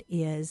about that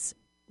is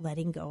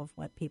letting go of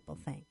what people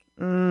think.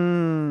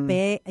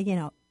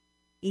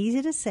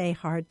 Easy to say,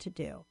 hard to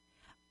do.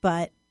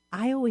 But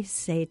I always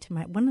say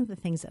one of the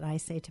things that I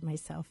say to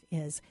myself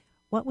is,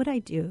 what would I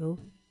do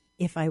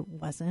if I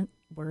wasn't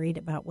worried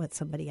about what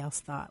somebody else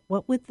thought?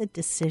 What would the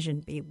decision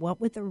be? What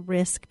would the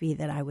risk be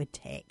that I would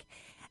take?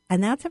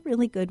 And that's a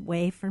really good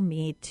way for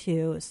me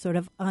to sort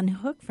of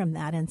unhook from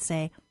that and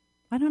say,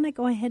 why don't I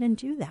go ahead and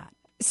do that?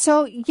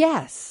 So,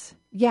 yes.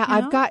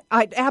 Yeah,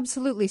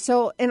 absolutely.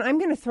 So, and I'm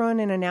going to throw in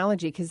an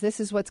analogy because this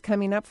is what's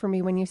coming up for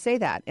me when you say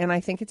that. And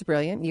I think it's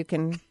brilliant. You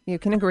can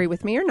agree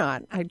with me or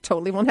not. I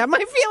totally won't have my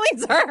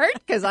feelings hurt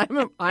because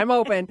I'm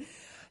open.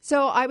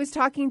 So I was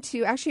talking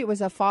to, actually it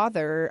was a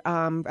father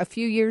a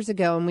few years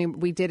ago,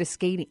 and we did a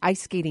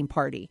ice skating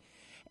party.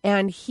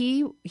 And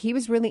he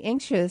was really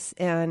anxious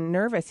and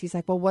nervous. He's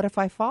like, well, what if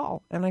I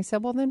fall? And I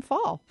said, well, then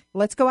fall.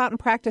 Let's go out and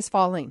practice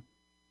falling.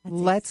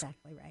 That's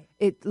exactly right.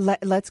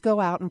 Let's go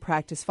out and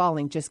practice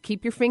falling. Just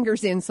keep your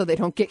fingers in so they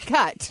don't get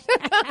cut.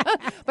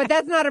 But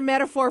that's not a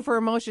metaphor for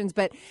emotions,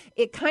 but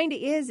it kind of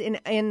is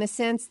in the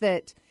sense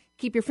that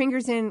keep your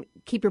fingers in,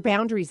 keep your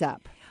boundaries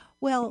up.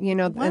 Well,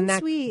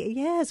 once we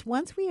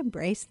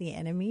embrace the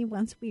enemy,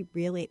 once we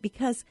really,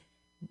 because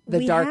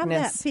we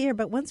darkness. have that fear,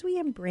 but once we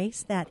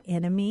embrace that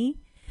enemy,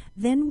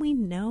 then we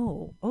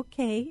know,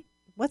 okay,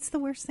 what's the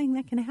worst thing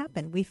that can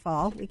happen? We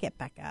fall, we get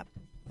back up.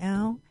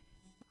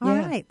 All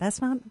right,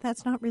 that's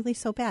not really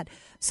so bad.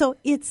 So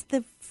it's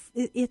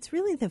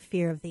really the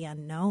fear of the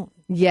unknown.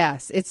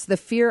 Yes, it's the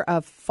fear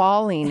of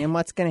falling and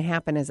what's going to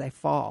happen as I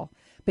fall.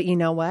 But you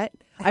know what?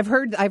 I've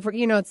heard,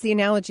 it's the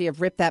analogy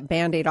of rip that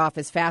Band-Aid off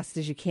as fast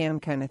as you can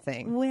kind of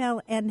thing.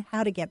 Well, and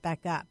how to get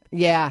back up.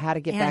 Yeah, how to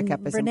get back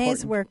up is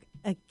Brené's important. work,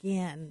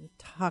 again,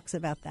 talks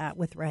about that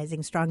with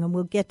Rising Strong, and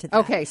we'll get to that.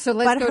 Okay, so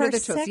let's go to the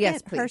tools. Second,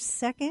 Yes, please. Her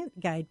second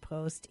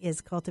guidepost is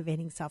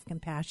cultivating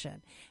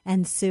self-compassion.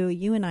 And Sue,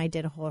 you and I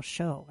did a whole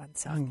show on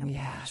self-compassion.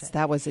 Yes,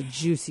 that was a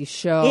juicy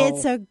show.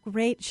 It's a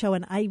great show,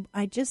 and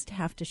I just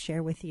have to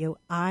share with you,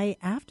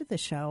 after the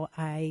show,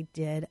 I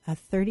did a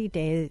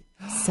 30-day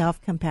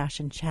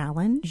self-compassion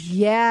challenge.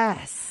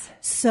 Yes.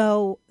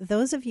 So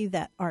those of you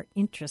that are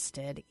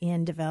interested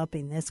in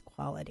developing this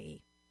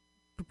quality,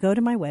 go to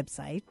my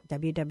website,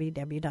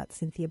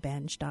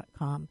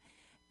 www.cynthiabenge.com.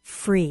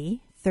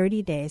 Free,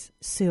 30 days.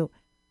 Sue,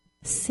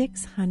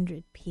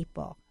 600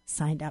 people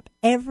signed up.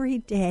 Every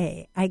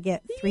day I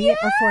get 3 or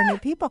 4 new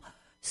people.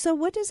 So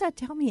what does that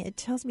tell me? It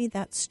tells me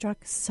that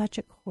struck such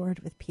a chord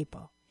with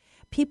people.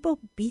 People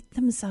beat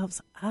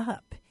themselves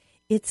up.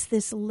 It's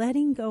this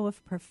letting go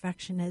of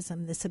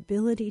perfectionism, this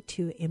ability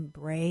to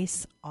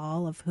embrace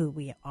all of who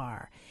we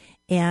are.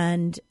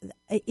 And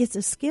it's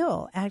a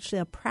skill, actually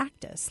a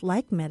practice,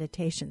 like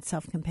meditation,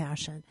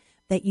 self-compassion,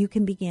 that you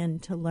can begin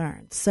to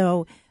learn.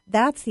 So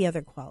that's the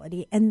other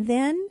quality. And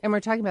we're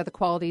talking about the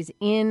qualities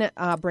in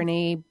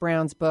Brené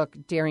Brown's book,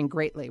 Daring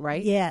Greatly,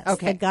 right? Yes,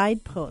 okay. the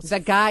guidepost.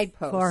 The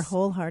guidepost. For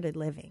wholehearted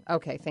living.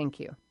 Okay, thank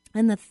you.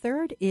 And the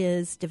third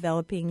is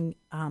developing,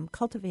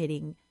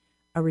 cultivating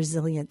a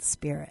resilient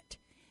spirit.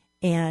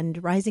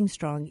 And Rising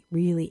Strong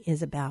really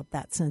is about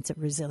that sense of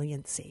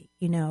resiliency.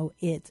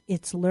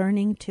 It's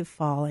learning to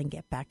fall and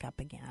get back up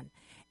again.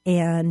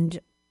 And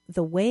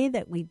the way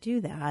that we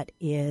do that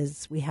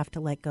is we have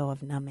to let go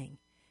of numbing.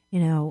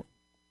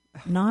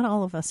 Not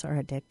all of us are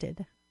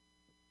addicted.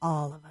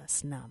 All of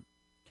us numb.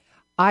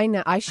 I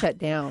know. I shut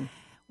down.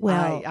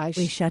 Well,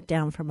 we shut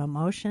down from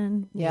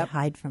emotion. Yep. We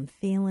hide from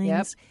feelings.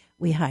 Yep.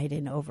 We hide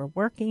in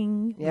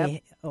overworking. Yep.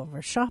 We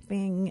over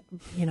shopping.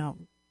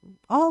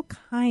 All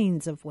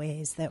kinds of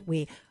ways that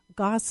we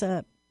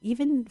gossip.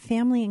 Even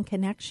family and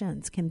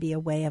connections can be a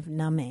way of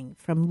numbing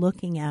from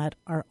looking at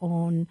our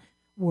own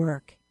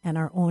work and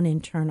our own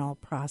internal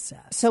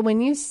process. So when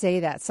you say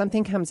that,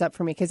 something comes up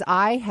for me because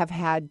I have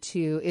had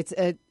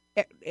to.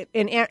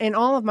 In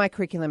all of my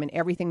curriculum and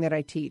everything that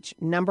I teach,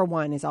 number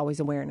one is always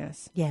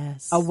awareness.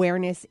 Yes.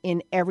 Awareness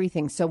in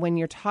everything. So when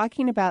you're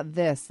talking about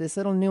this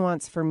little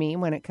nuance for me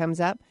when it comes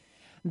up,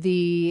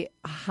 the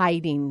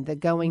hiding, the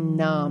going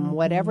numb,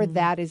 whatever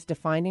that is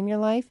defined in your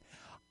life,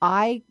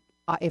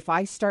 if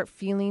I start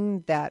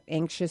feeling that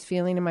anxious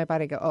feeling in my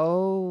body, I go,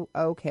 oh,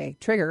 okay,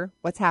 trigger,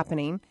 what's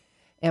happening?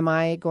 Am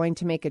I going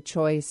to make a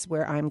choice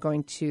where I'm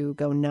going to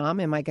go numb?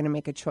 Am I going to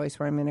make a choice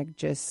where I'm going to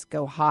just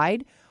go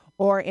hide?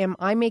 Or am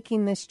I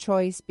making this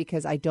choice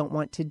because I don't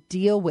want to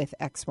deal with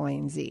X, Y,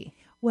 and Z?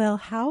 Well,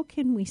 how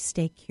can we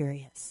stay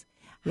curious?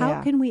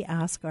 How can we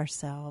ask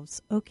ourselves,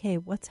 okay,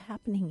 what's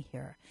happening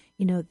here?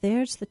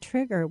 There's the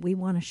trigger. We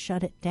want to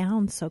shut it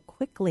down so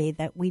quickly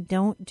that we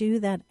don't do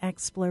that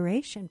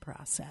exploration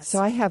process. So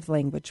I have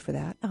language for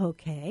that.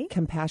 Okay.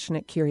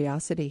 Compassionate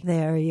curiosity.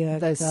 There you go.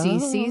 The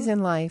CCs in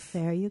life.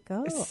 There you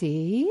go.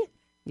 See?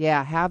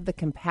 Yeah, have the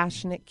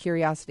compassionate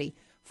curiosity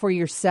for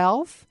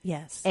yourself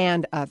yes,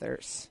 and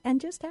others.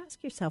 And just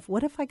ask yourself,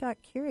 what if I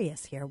got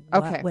curious here?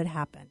 What Okay. would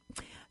happen?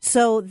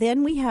 So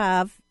then we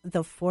have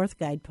the fourth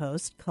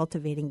guidepost,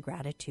 cultivating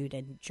gratitude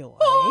and joy,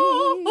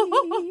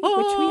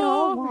 which we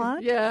all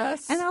want.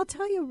 Yes. And I'll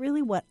tell you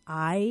really what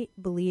I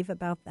believe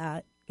about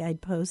that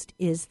guidepost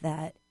is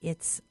that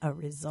it's a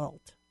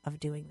result of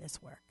doing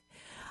this work.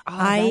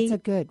 That's a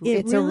good.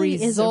 It's really a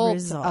is a result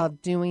result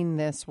of doing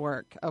this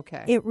work.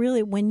 Okay. It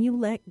really, when you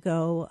let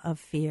go of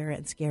fear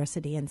and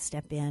scarcity and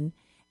step in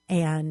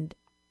and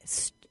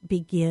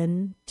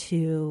begin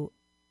to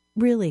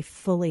really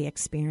fully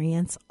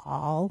experience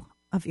all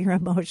of your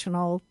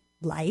emotional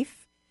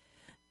life,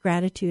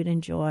 gratitude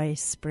and joy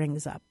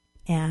springs up.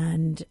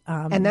 And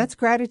that's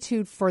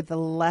gratitude for the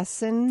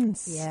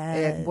lessons,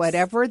 Yes.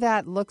 whatever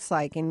that looks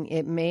like. And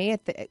it may,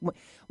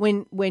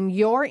 when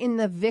you're in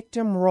the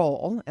victim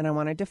role, and I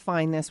want to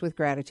define this with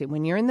gratitude,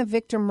 when you're in the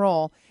victim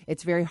role,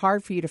 it's very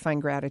hard for you to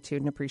find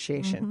gratitude and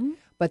appreciation. Mm-hmm.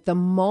 But the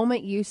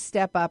moment you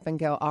step up and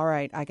go, all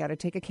right, I got to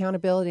take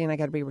accountability and I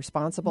got to be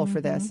responsible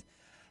for this,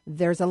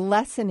 there's a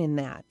lesson in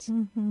that.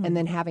 Mm-hmm. And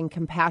then having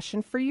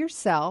compassion for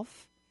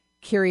yourself,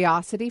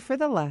 curiosity for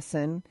the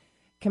lesson,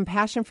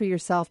 compassion for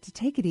yourself to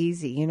take it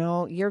easy.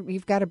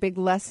 You've got a big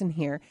lesson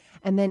here.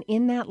 And then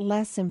in that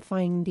lesson,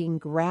 finding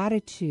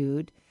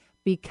gratitude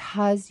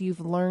because you've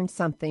learned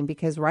something,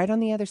 because right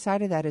on the other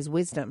side of that is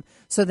wisdom.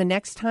 So the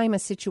next time a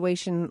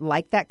situation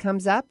like that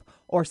comes up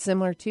or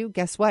similar to,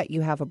 guess what?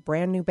 You have a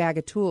brand new bag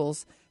of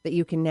tools that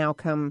you can now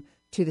come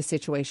to the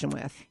situation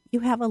with?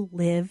 You have a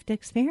lived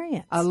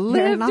experience. A You're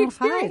lived not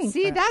experience. hiding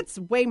See, from it. that's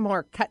way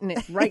more cutting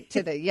it right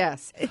to the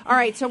yes. All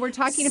right, so we're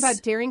talking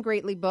about Daring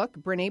Greatly book,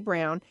 Brene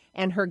Brown,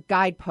 and her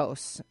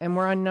guideposts. And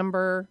we're on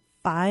number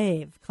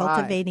 5,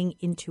 Cultivating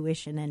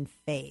Intuition and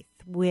Faith,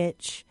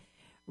 which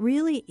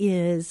really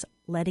is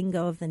letting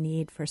go of the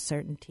need for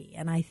certainty.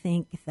 And I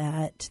think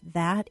that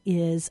that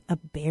is a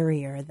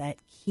barrier that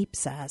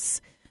keeps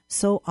us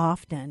so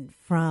often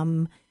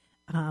from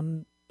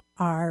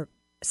our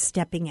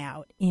stepping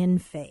out in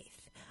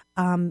faith.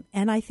 And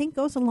I think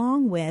goes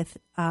along with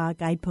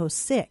guidepost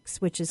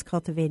 6, which is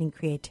cultivating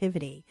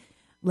creativity,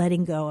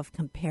 letting go of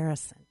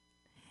comparison.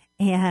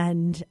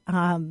 And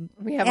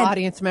we have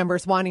audience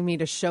members wanting me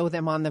to show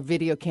them on the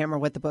video camera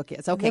what the book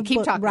is. Okay,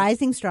 keep talking.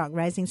 Rising Strong,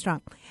 Rising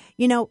Strong.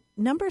 You know,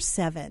 number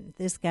 7,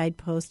 this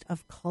guidepost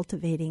of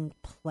cultivating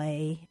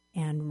play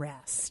and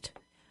rest,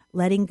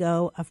 letting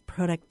go of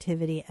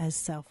productivity as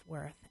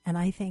self-worth. And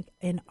I think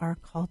in our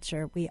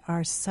culture, we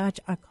are such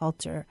a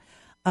culture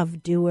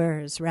of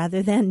doers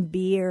rather than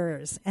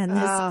beers. And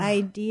this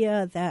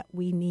idea that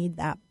we need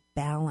that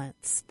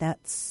balance,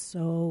 that's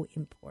so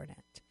important.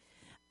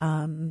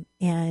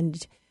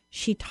 And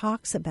she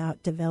talks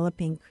about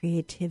developing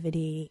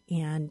creativity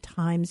and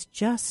times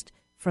just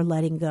for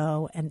letting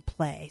go and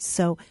play.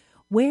 So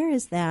where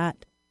is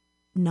that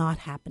not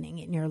happening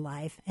in your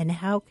life, and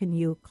how can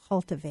you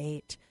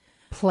cultivate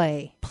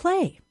play?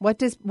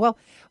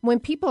 When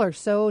people are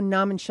so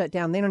numb and shut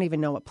down, they don't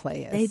even know what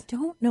play is. They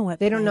don't know what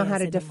They don't know play how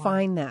is to anymore.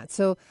 define that.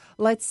 So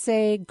let's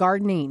say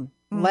gardening.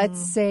 Let's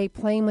say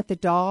playing with the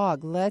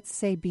dog. Let's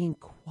say being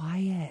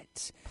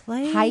quiet.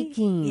 Play,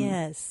 hiking.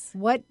 yes.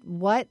 What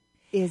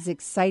is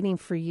exciting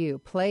for you?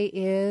 Play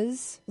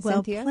is,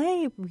 Cynthia?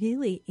 Play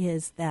really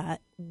is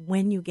that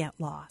when you get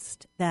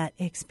lost, that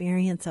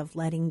experience of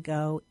letting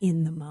go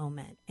in the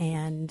moment.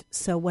 And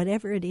so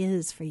whatever it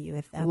is for you,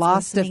 if that's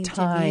Lost of listening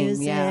time, to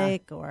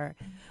music yeah.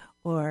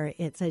 or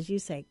it's, as you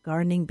say,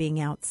 gardening,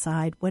 being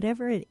outside,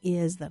 whatever it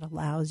is that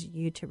allows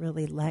you to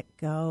really let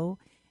go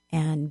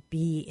and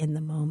be in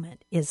the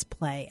moment is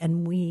play.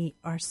 And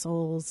our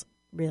souls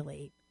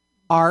really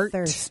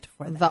thirst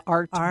for that. The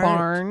art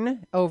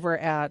barn over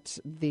at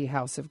the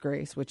House of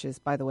Grace, which is,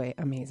 by the way,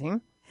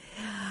 amazing.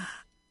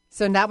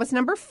 So that was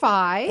number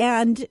 5.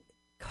 And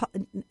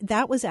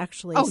that was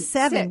actually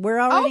 7. 6.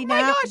 We're already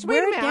my now. gosh, wait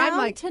a we're minute. down I'm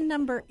like, to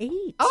number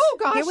 8. oh,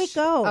 gosh. Here we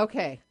go.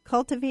 Okay.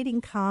 Cultivating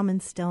calm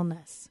and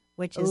stillness,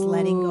 which is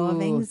letting go of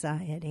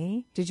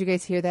anxiety. Did you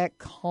guys hear that?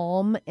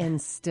 Calm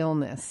and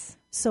stillness.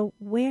 So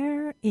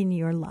where in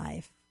your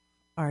life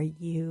are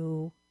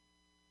you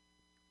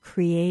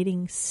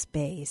creating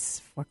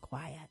space for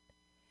quiet?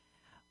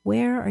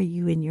 Where are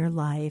you in your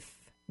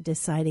life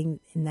deciding,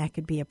 and that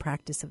could be a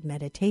practice of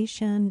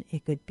meditation,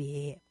 it could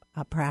be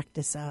a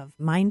practice of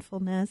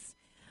mindfulness,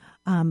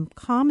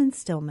 calm and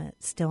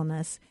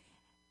stillness.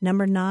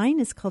 Number 9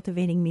 is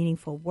cultivating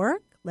meaningful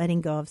work,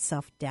 letting go of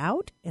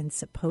self-doubt and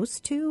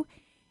supposed to.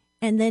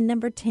 And then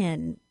number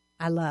 10,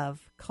 I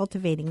love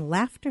cultivating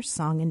laughter,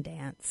 song, and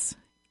dance.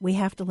 We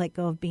have to let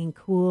go of being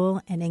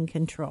cool and in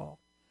control.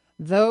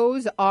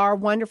 Those are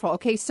wonderful.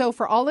 Okay, so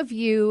for all of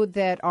you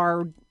that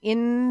are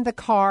in the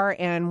car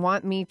and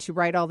want me to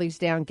write all these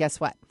down, guess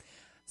what?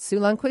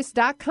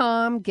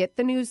 SueLundquist.com, get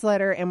the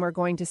newsletter, and we're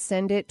going to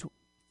send it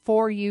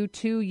for you,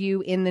 to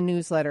you in the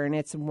newsletter. And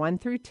it's 1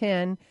 through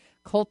 10,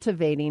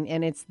 cultivating,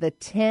 and it's the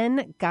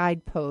 10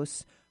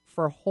 guideposts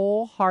for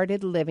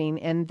wholehearted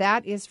living. And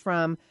that is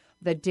from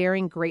the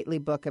Daring Greatly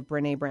book of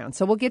Brene Brown.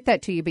 So we'll get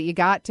that to you, but you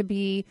got to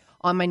be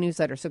on my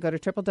newsletter. So go to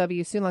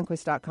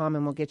www.SueLundquist.com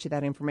and we'll get you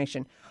that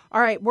information.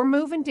 All right, we're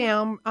moving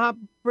down.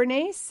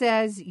 Brene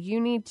says you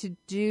need to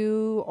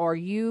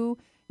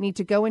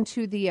go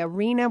into the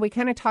arena. We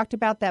kind of talked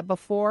about that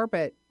before,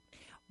 but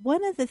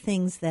one of the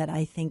things that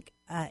I think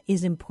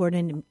is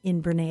important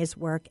in Brene's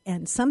work,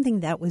 and something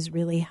that was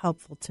really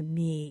helpful to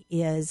me,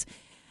 is,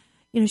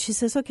 she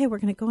says, okay, we're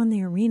going to go in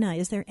the arena.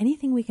 Is there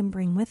anything we can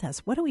bring with us?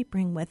 What do we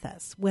bring with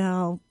us?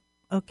 Well,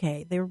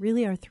 okay, there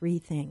really are 3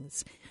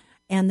 things.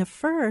 And the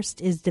first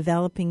is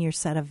developing your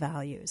set of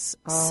values.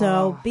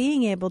 So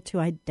being able to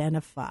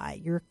identify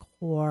your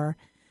core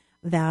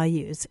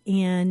values.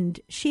 And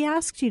she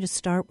asks you to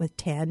start with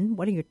 10.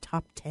 What are your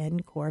top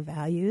 10 core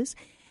values?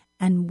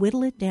 And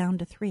whittle it down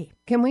to 3.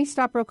 Can we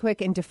stop real quick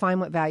and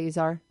define what values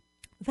are?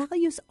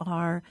 Values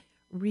are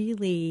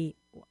really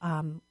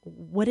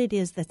what it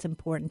is that's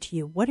important to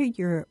you. What are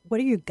your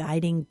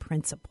guiding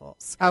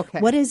principles? Okay.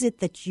 What is it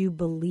that you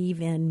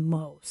believe in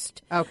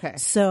most? Okay.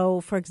 So,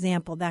 for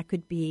example, that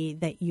could be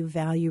that you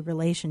value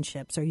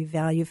relationships, or you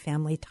value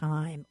family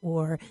time,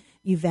 or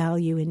you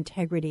value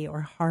integrity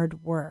or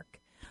hard work.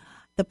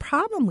 The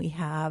problem we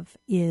have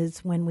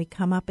is when we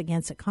come up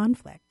against a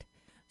conflict.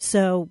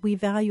 So we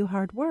value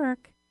hard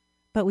work,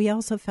 but we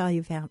also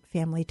value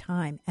family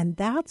time. And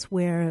that's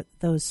where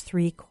those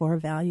 3 core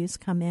values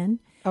come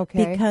in.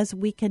 Okay. Because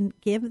we can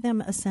give them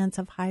a sense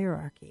of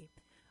hierarchy.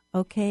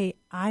 okay,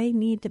 I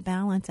need to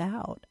balance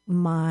out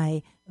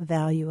my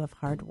value of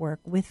hard work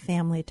with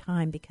family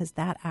time because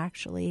that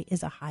actually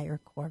is a higher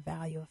core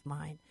value of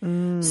mine.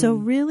 So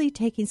really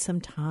taking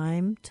some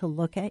time to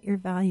look at your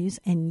values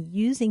and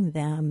using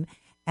them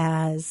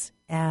as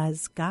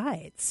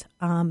guides.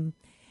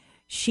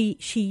 She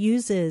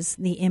uses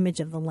the image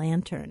of the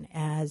lantern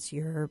as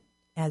your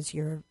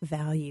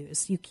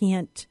values. You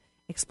can't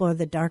explore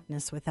the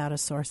darkness without a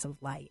source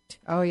of light.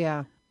 Oh,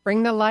 yeah.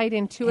 Bring the light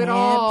into it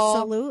all.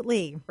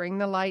 Absolutely. Bring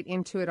the light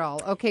into it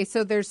all. Okay,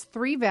 so there's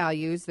 3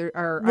 values.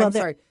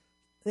 The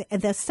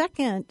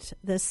second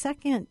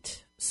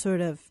sort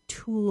of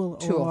tool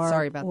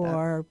sorry about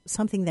or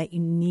something that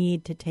you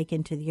need to take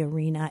into the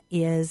arena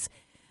is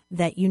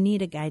that you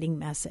need a guiding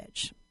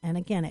message. And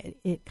again,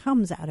 it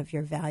comes out of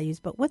your values.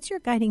 But what's your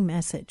guiding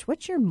message?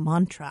 What's your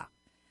mantra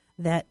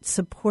that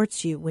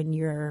supports you when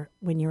you're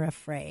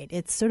afraid?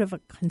 It's sort of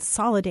a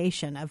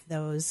consolidation of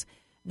those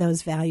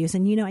values.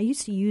 And, I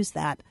used to use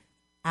that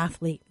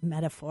athlete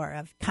metaphor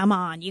of, come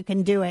on, you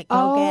can do it.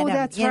 Go get 'em,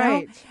 that's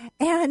right.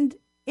 And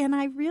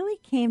I really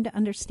came to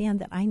understand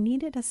that I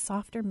needed a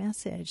softer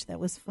message that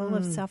was full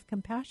of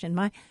self-compassion.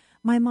 My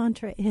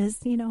mantra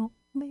is,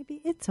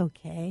 maybe it's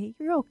okay.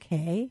 You're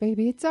okay.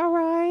 Baby, it's all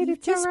right.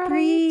 It's Just all right.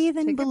 breathe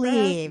and Take a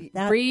believe.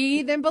 breath.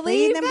 Breathe and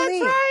believe. That's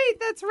right.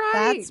 That's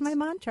right. That's my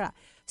mantra.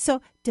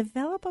 So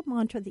develop a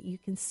mantra that you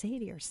can say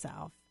to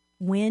yourself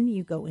when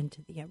you go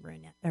into the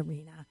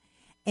arena.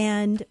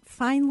 And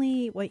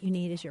finally, what you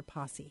need is your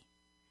posse.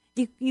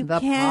 You The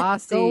can't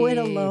posse. go it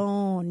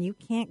alone. You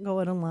can't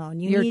go it alone.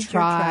 You Your need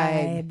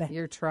tribe. your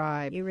Your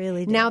tribe. You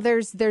really do. Now,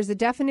 there's a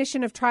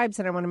definition of tribes,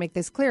 and I want to make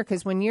this clear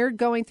because when you're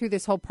going through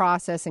this whole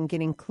process and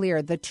getting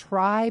clear, the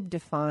tribe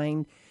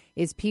defined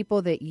is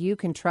people that you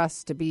can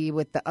trust to be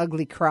with the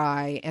ugly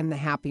cry and the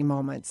happy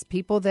moments.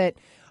 People that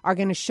are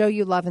going to show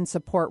you love and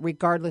support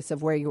regardless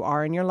of where you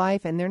are in your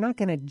life, and they're not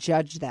going to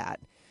judge that.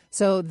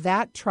 So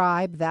that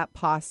tribe, that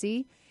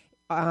posse,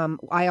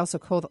 I also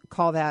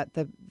call that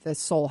the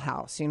soul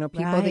house,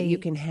 people that you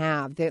can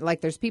have.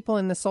 There's people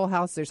in the soul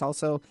house. There's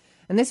also,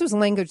 and this was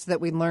language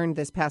that we learned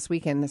this past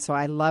weekend, so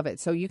I love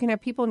it. So you can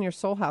have people in your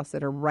soul house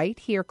that are right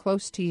here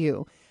close to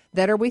you,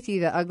 that are with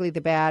you, the ugly,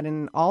 the bad,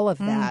 and all of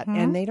that.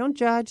 And they don't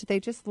judge. They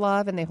just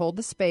love, and they hold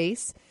the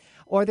space.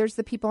 Or there's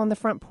the people on the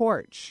front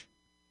porch.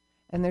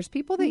 And there's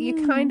people that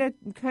you kind of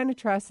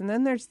trust, and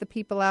then there's the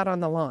people out on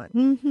the lawn.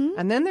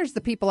 And then there's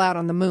the people out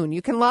on the moon.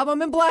 You can love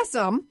them and bless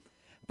them.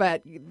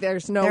 But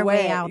there's no They're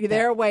way way out there.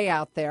 They're way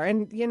out there,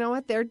 and you know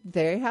what?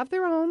 They have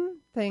their own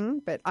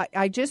thing. But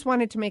I just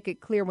wanted to make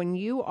it clear when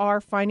you are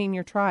finding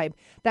your tribe,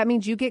 that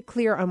means you get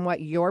clear on what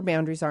your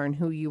boundaries are and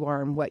who you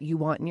are and what you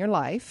want in your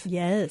life.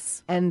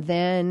 Yes. And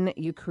then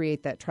you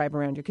create that tribe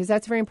around you because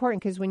that's very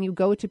important. Because when you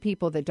go to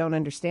people that don't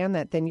understand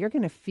that, then you're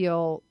going to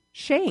feel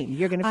shame.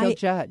 You're going to feel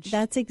judged.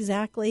 That's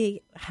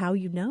exactly how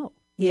you know.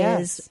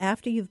 Yes. Is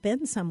after you've been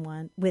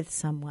with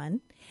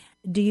someone.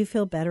 Do you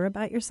feel better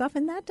about yourself?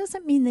 And that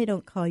doesn't mean they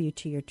don't call you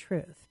to your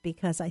truth,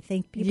 because I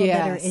think people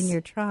that are in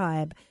your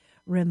tribe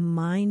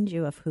remind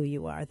you of who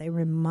you are. They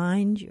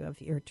remind you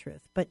of your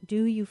truth. But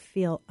do you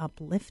feel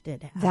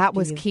uplifted? That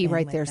was key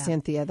right there,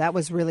 Cynthia. That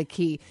was really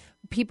key.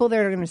 People that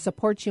are going to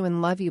support you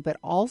and love you, but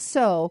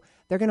also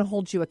they're going to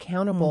hold you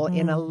accountable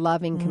in a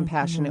loving,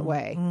 compassionate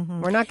way.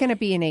 We're not going to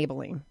be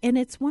enabling. And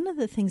it's one of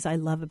the things I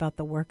love about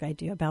the work I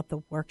do, about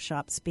the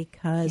workshops,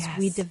 because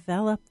we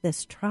develop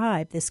this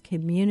tribe, this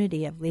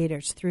community of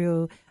leaders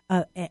through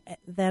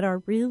that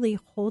are really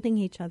holding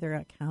each other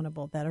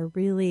accountable, that are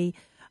really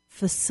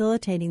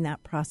facilitating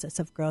that process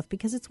of growth.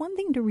 Because it's one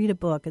thing to read a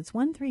book. It's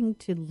one thing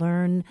to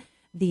learn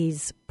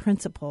these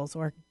principles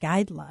or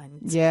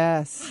guidelines.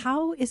 Yes.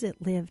 How is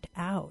it lived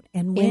out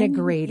and when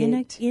integrated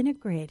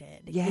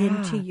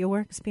into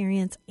your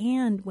experience,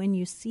 and when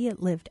you see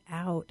it lived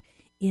out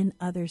in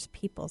others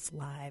people's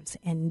lives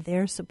and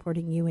they're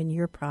supporting you in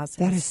your process.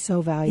 That is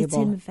so valuable. It's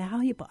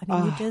invaluable.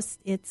 I mean,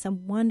 it's a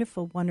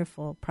wonderful,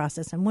 wonderful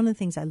process. And one of the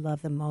things I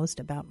love the most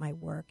about my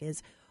work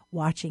is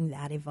watching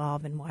that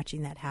evolve and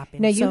watching that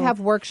happen. Now, you have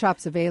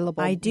workshops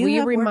available. I do. Will you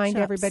have remind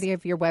workshops. everybody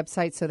of your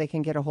website so they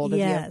can get a hold of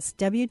you? Yes,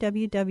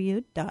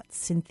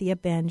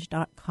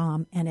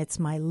 www.cynthiabenge.com, and it's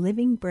my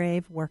Living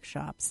Brave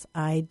workshops.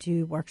 I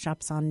do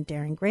workshops on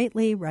Daring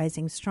Greatly,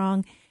 Rising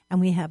Strong, and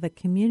we have a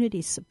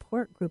community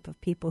support group of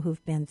people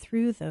who've been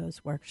through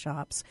those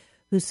workshops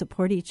who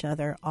support each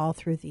other all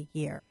through the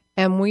year.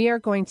 And we are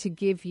going to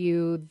give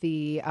you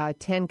the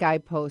 10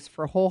 guideposts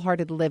for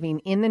wholehearted living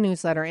in the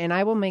newsletter. And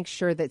I will make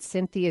sure that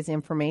Cynthia's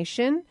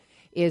information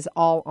is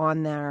all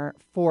on there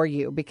for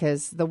you,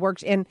 because the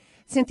works. And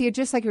Cynthia,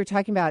 just like you were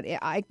talking about,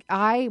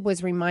 I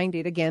was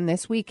reminded again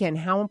this weekend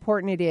how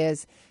important it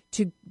is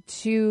to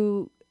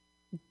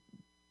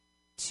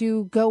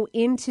go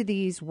into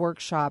these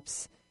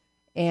workshops.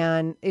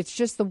 And it's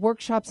just the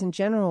workshops in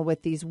general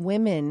with these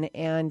women,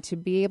 and to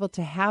be able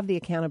to have the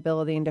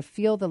accountability and to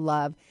feel the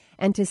love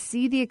and to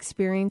see the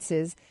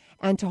experiences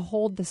and to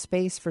hold the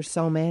space for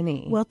so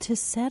many. Well, to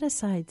set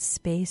aside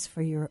space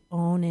for your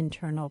own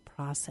internal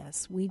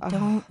process. We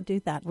don't do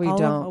that. We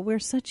don't. We're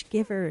such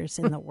givers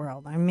in the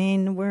world. I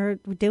mean, we're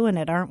doing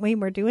it, aren't we?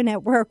 We're doing it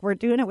at work. We're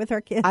doing it with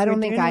our kids. I don't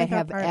We're think doing it I with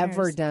our have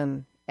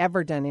partners.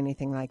 ever done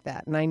anything like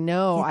that. And I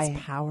know It's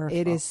powerful.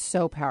 It is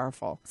so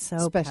powerful.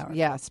 Powerful.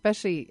 Yeah,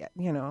 especially,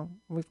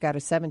 we've got a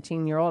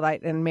 17-year-old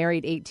and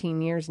married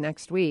 18 years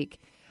next week.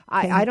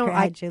 I don't.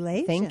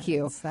 Congratulations. Thank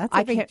you. That's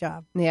a big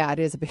job. Yeah, it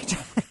is a big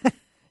job.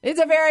 It's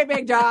a very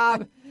big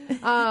job.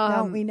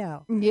 Don't we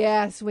know?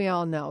 Yes, we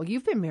all know.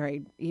 You've been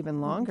married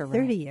even longer, right?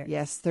 30 years.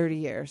 Yes, 30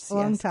 years. A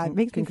long Yes. time.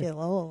 Makes me feel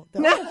old.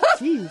 Oh,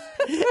 jeez.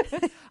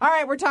 All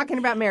right, we're talking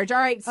about marriage. All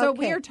right, so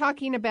we Okay. are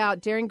talking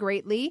about Daring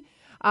Greatly,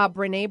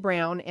 Brene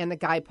Brown, and the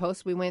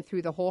guideposts. We went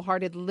through the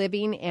wholehearted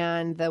living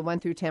and the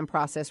 1 through 10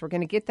 process. We're going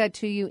to get that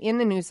to you in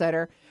the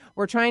newsletter.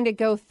 We're trying to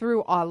go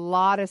through a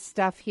lot of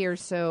stuff here,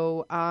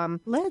 so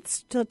Let's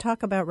still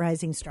talk about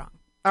Rising Strong.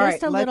 all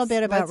Just right, a little let's-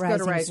 bit about let's go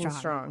to Rising Rising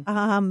Strong.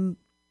 Strong.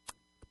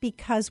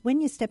 Because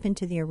when you step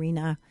into the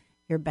arena,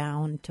 you're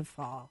bound to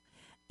fall.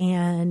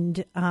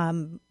 And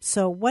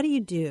so what do you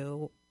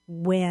do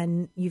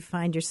when you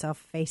find yourself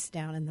face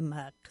down in the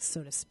muck,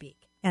 so to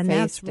speak? And Face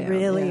that's down,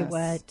 really yes.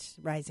 what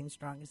Rising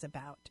Strong is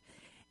about.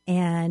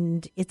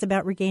 And it's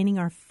about regaining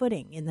our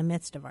footing in the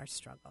midst of our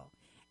struggle.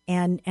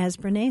 And as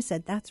Brene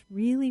said, that's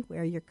really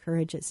where your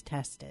courage is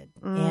tested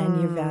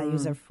and your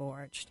values are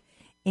forged.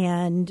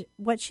 And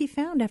what she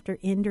found after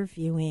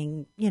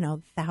interviewing,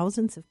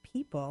 thousands of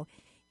people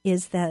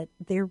is that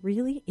there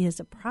really is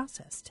a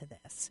process to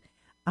this.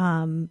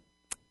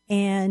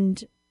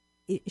 And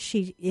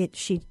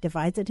she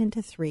divides it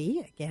into 3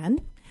 again,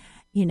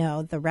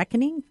 the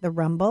reckoning, the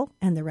rumble,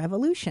 and the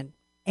revolution.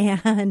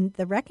 And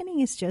the reckoning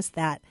is just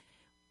that,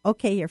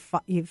 okay,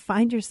 you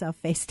find yourself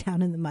face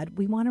down in the mud.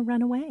 We want to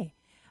run away.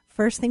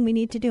 First thing we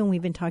need to do, and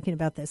we've been talking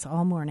about this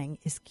all morning,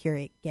 is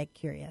get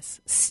curious.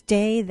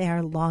 Stay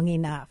there long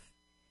enough.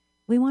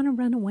 We want to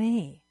run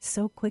away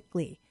so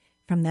quickly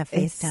from that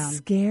face down.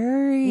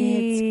 Scary.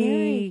 It's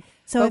scary.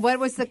 So But if- what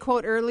was the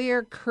quote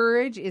earlier?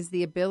 Courage is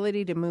the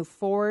ability to move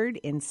forward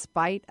in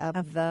spite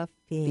of the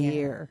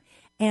fear.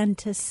 And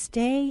to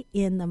stay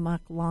in the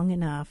muck long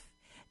enough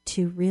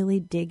to really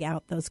dig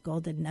out those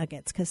golden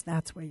nuggets, because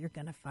that's where you're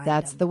going to find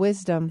That's them. the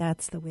wisdom.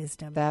 That's the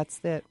wisdom. That's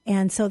it.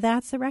 And so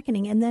that's the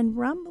reckoning. And then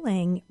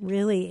rumbling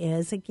really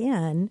is,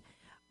 again,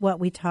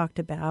 what we talked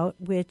about,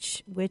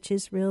 which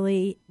is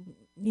really,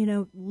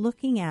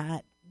 looking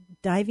at,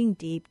 diving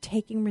deep,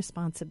 taking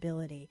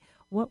responsibility.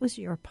 What was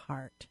your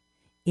part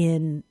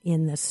in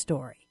the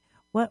story?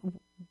 What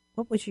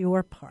was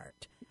your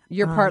part?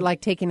 Your part,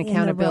 like taking in the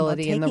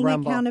accountability in the Taking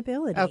rumble.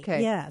 accountability.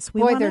 Okay. Yes. Boy,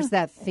 wanna- there's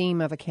that theme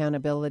of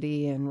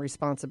accountability and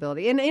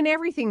responsibility in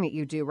everything that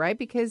you do, right?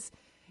 Because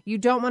you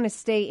don't want to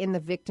stay in the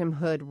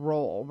victimhood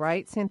role,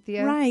 right,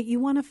 Cynthia? Right. You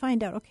want to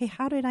find out, okay,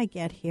 how did I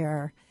get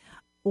here?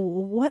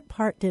 What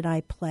part did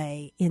I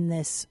play in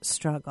this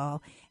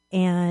struggle?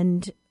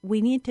 And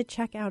we need to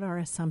check out our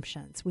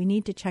assumptions. We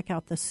need to check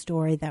out the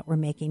story that we're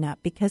making up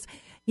because,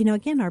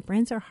 again, our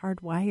brains are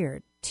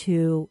hardwired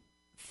to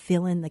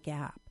fill in the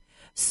gap.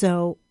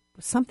 So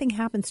something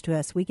happens to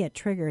us, we get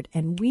triggered,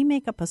 and we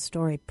make up a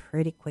story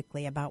pretty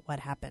quickly about what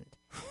happened.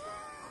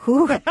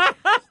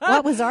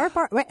 What was our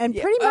part? And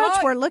pretty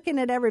much we're looking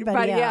at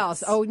everybody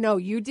else. Oh, no,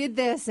 you did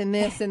this and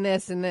this and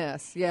this and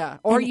this. Yeah.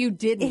 Or And- you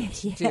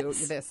didn't do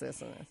Yes. this, and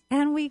this.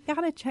 And we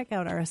got to check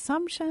out our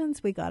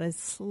assumptions. We got to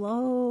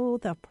slow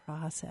the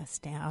process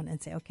down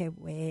and say, okay,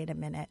 wait a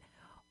minute.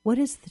 What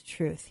is the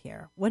truth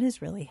here? What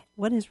is really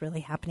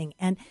happening?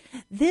 And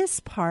this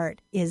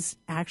part is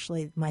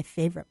actually my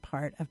favorite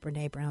part of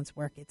Brene Brown's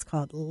work. It's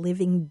called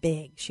Living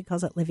Big. She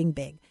calls it Living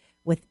Big,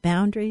 with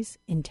boundaries,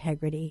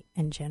 integrity,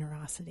 and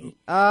generosity.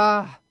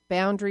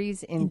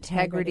 Boundaries,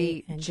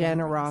 integrity, and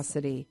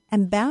generosity.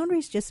 And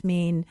boundaries just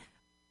mean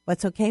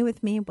what's okay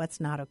with me, what's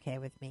not okay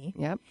with me.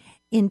 Yep.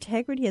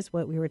 Integrity is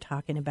what we were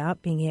talking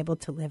about, being able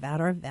to live out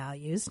our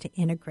values, to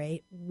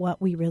integrate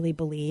what we really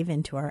believe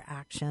into our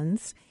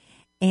actions.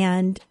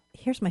 And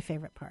here's my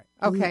favorite part.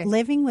 Okay.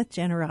 Living with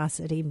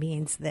generosity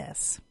means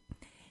this.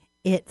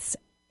 It's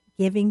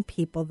giving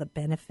people the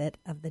benefit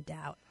of the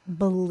doubt,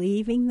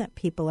 believing that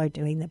people are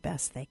doing the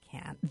best they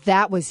can.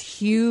 That was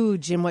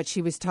huge in what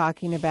she was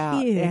talking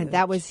about. Huge. And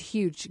that was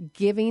huge.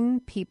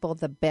 Giving people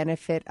the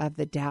benefit of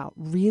the doubt.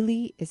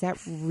 Really? Is that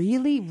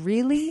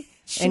really?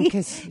 And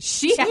because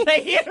she had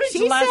a huge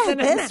She lesson said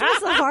in this that.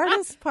 was the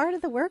hardest part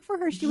of the work for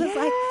her. She was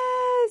like,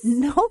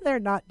 no, they're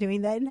not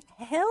doing that. And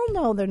hell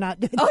no, they're not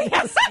doing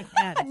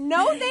that.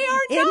 No, they are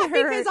In not,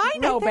 her- because I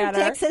know with her better.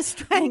 Texas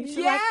strength. She's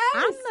like, Yes.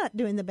 I'm not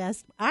doing the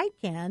best I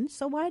can,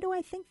 so why do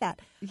I think that?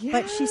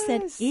 But she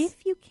said, Yes.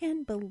 if you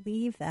can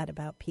believe that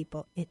about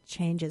people, it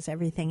changes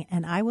everything.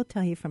 And I will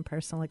tell you from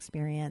personal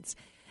experience,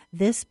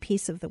 this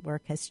piece of the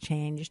work has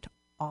changed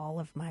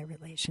all of my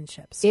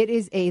relationships. It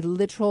is a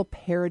literal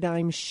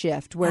paradigm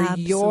shift where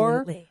your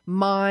Absolutely.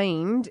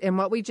 mind, and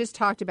what we just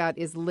talked about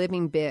is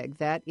living big.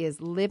 That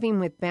is living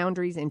with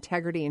boundaries,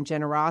 integrity, and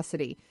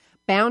generosity.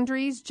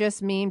 Boundaries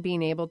just mean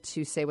being able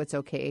to say what's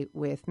okay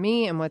with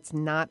me and what's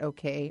not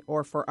okay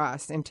or for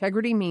us.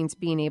 Integrity means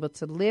being able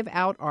to live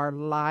out our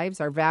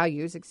lives, our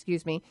values,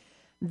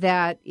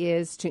 that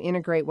is to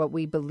integrate what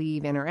we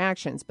believe in our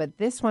actions. But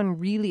this one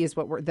really is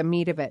the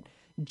meat of it.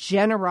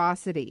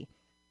 Generosity.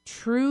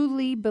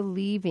 Truly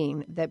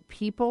believing that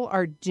people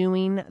are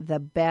doing the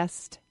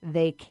best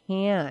they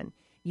can.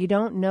 You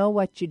don't know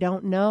what you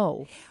don't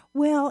know.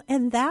 Well,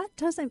 and that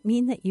doesn't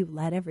mean that you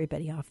let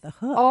everybody off the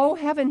hook. Oh,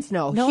 heavens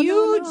no. No,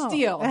 Huge no.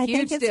 deal. I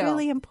Huge think it's deal.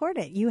 really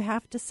important. You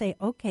have to say,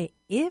 okay,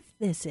 if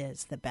this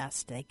is the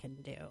best they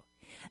can do,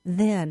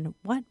 then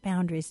what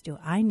boundaries do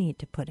I need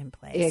to put in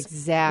place?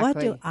 Exactly. What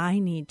do I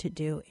need to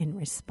do in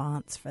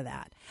response for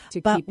that?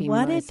 To keep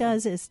what it rising.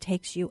 does is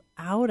takes you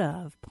out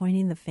of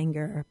pointing the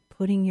finger or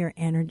putting your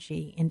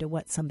energy into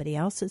what somebody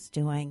else is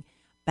doing,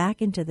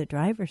 back into the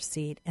driver's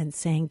seat and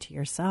saying to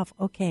yourself,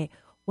 okay,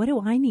 what do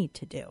I need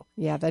to do?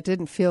 Yeah, that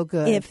didn't feel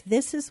good. If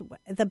this is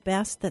the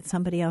best that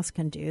somebody else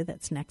can do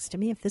that's next to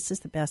me, if this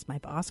is the best my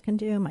boss can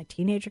do, my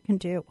teenager can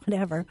do,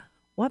 whatever,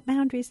 what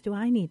boundaries do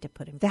I need to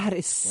put in place? That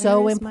is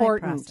so Where is my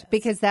important process?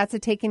 because that's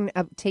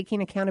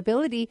taking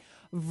accountability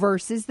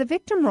versus the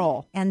victim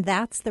role. And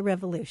that's the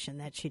revolution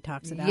that she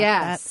talks about.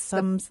 Yes. That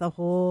sums the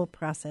whole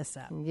process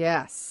up.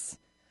 Yes.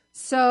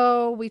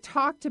 So we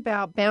talked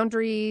about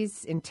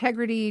boundaries,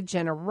 integrity,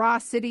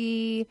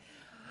 generosity,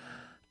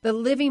 the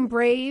Living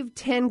Brave,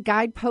 10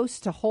 guideposts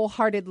to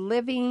wholehearted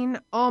living.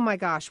 Oh my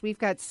gosh, we've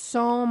got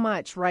so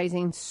much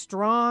Rising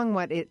Strong,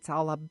 what it's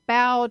all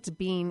about,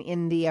 being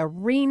in the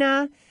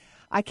arena.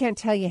 I can't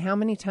tell you how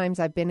many times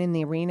I've been in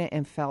the arena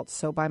and felt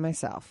so by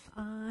myself.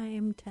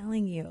 I'm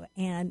telling you.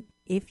 And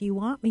if you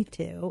want me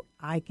to,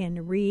 I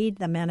can read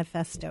the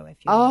manifesto if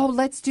you Oh, want.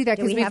 let's do that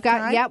Do because we have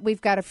time?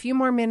 we've got a few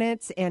more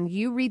minutes, and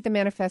you read the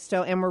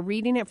manifesto, and we're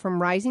reading it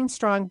from Rising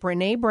Strong,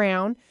 Brene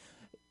Brown.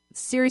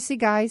 Seriously,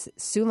 guys,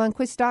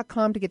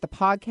 SueLundquist.com to get the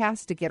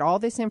podcast, to get all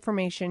this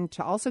information,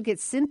 to also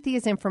get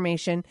Cynthia's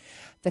information,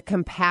 the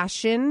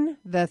compassion,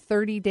 the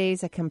 30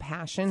 days of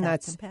compassion.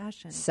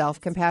 Self-compassion. That's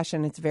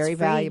self-compassion. It's very It's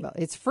free. valuable.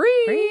 It's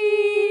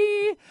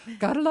free.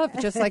 Gotta love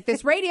it. Just like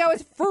this radio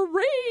is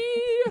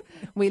free.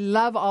 We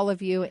love all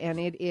of you, and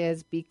it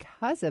is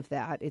because of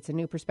that. It's a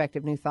new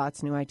perspective, new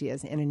thoughts, new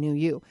ideas, and a new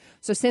you.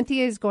 So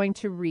Cynthia is going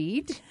to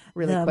read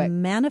really the quick.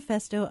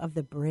 Manifesto of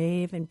the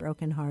Brave and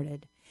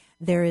Brokenhearted.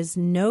 There is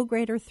no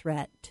greater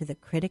threat to the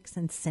critics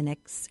and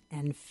cynics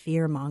and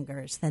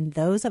fearmongers than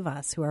those of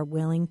us who are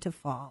willing to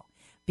fall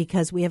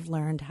because we have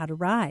learned how to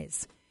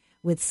rise.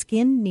 With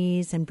skinned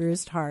knees and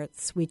bruised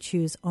hearts, we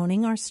choose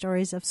owning our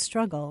stories of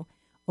struggle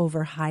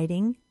over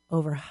hiding,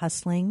 over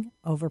hustling,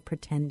 over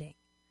pretending.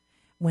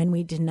 When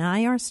we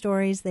deny our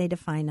stories, they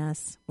define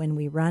us. When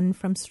we run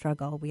from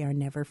struggle, we are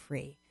never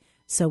free.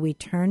 So we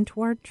turn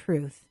toward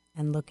truth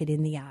and look it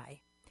in the eye.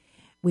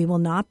 We will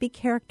not be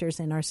characters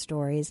in our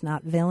stories,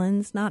 not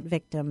villains, not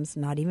victims,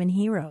 not even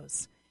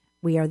heroes.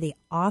 We are the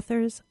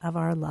authors of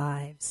our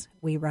lives.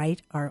 We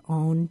write our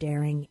own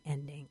daring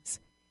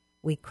endings.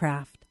 We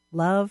craft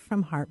love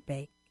from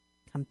heartbreak,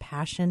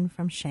 compassion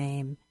from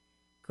shame,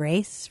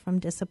 grace from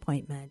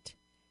disappointment,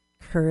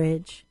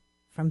 courage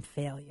from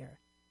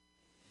failure.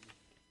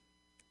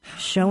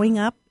 Showing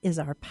up is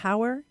our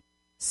power.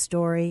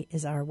 Story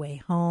is our way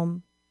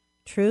home.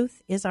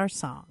 Truth is our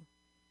song.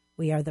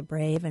 We are the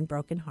brave and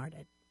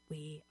brokenhearted.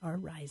 We are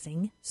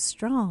rising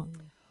strong.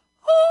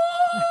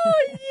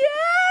 Oh,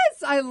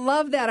 yes. I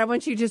love that. I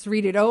want you to just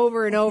read it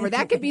over and over.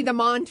 That could be the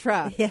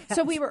mantra. Yes.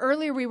 So we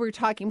were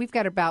talking, we've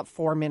got about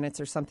 4 minutes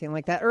or something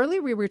like that.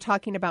 Earlier we were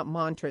talking about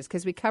mantras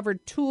because we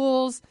covered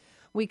tools,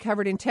 we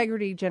covered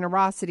integrity,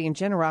 generosity, and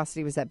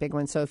generosity was that big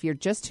one. So if you're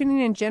just tuning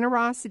in,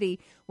 generosity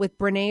with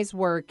Brene's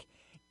work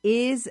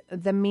is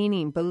the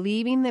meaning,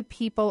 believing that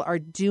people are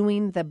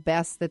doing the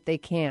best that they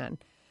can.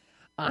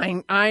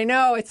 I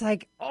know. It's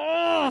like,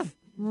 oh,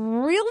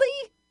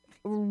 really?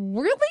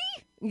 Really?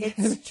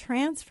 It's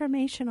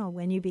transformational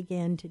when you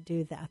begin to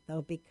do that,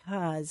 though,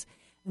 because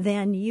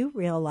then you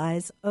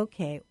realize,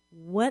 okay,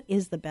 what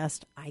is the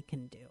best I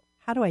can do?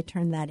 How do I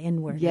turn that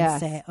inward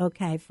Yes. and say,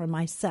 okay, for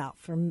myself,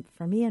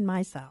 for me and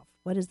myself,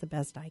 what is the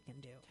best I can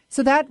do?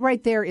 So that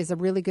right there is a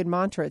really good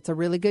mantra. It's a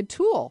really good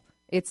tool.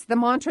 It's the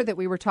mantra that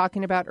we were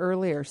talking about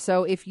earlier.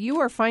 So if you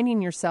are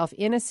finding yourself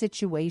in a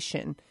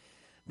situation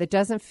that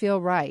doesn't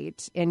feel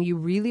right and you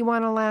really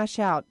want to lash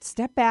out,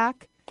 step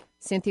back.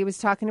 Cynthia was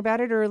talking about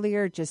it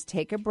earlier. Just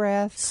take a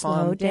breath, Slow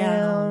calm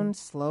down.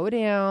 slow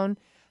down.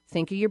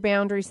 Think of your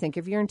boundaries, think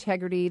of your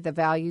integrity, the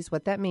values,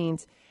 what that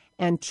means,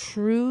 and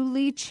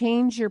truly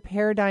change your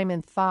paradigm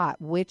and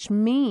thought, which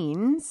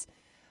means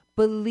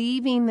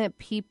believing that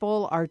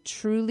people are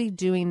truly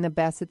doing the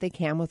best that they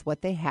can with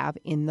what they have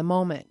in the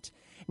moment.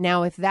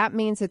 Now, if that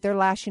means that they're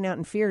lashing out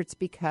in fear, it's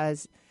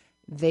because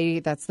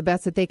that's the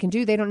best that they can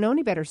do. They don't know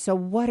any better. So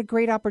what a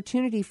great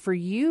opportunity for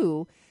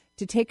you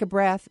to take a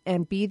breath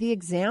and be the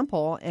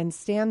example and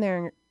stand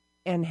there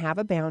and have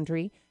a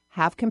boundary,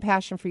 have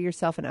compassion for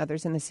yourself and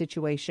others in the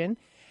situation,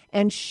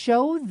 and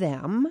show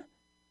them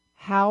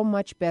how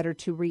much better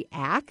to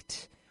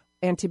react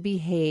and to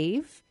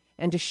behave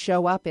and to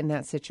show up in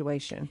that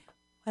situation?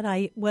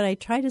 What I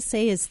try to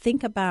say is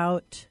think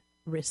about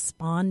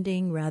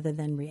responding rather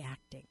than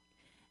reacting.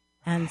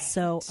 And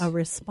so a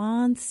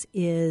response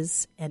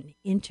is an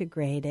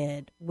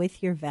integrated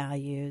with your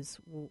values,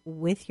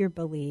 with your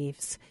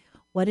beliefs.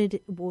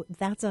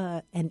 That's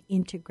an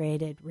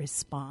integrated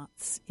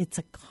response. It's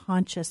a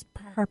conscious,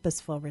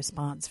 purposeful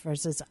response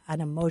versus an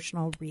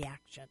emotional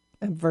reaction.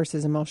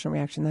 Versus emotional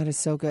reaction. That is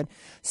so good.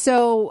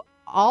 So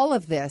all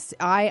of this,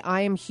 I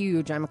am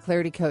huge. I'm a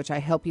clarity coach. I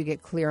help you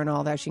get clear on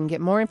all that. You can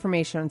get more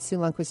information on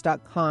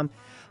SueLundquist.com.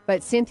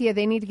 But Cynthia,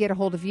 they need to get a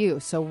hold of you.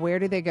 So where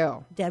do they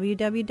go?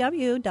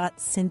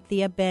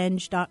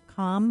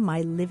 www.cynthiabenge.com,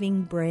 my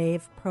Living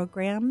Brave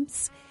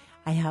programs.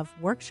 I have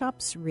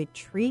workshops,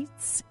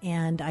 retreats,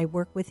 and I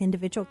work with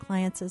individual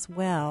clients as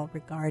well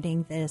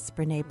regarding this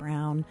Brene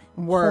Brown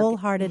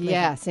wholehearted living.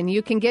 Yes, and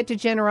you can get to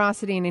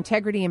generosity and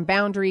integrity and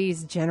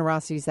boundaries.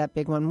 Generosity is that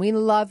big one. We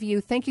love you.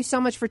 Thank you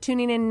so much for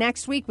tuning in.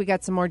 Next week, we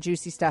got some more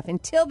juicy stuff.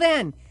 Until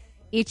then,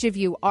 each of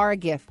you are a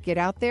gift. Get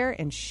out there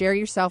and share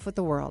yourself with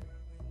the world.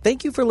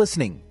 Thank you for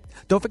listening.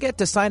 Don't forget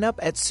to sign up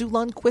at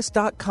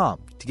SueLundquist.com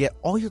to get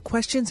all your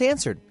questions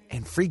answered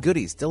and free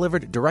goodies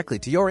delivered directly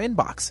to your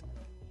inbox.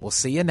 We'll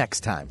see you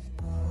next time.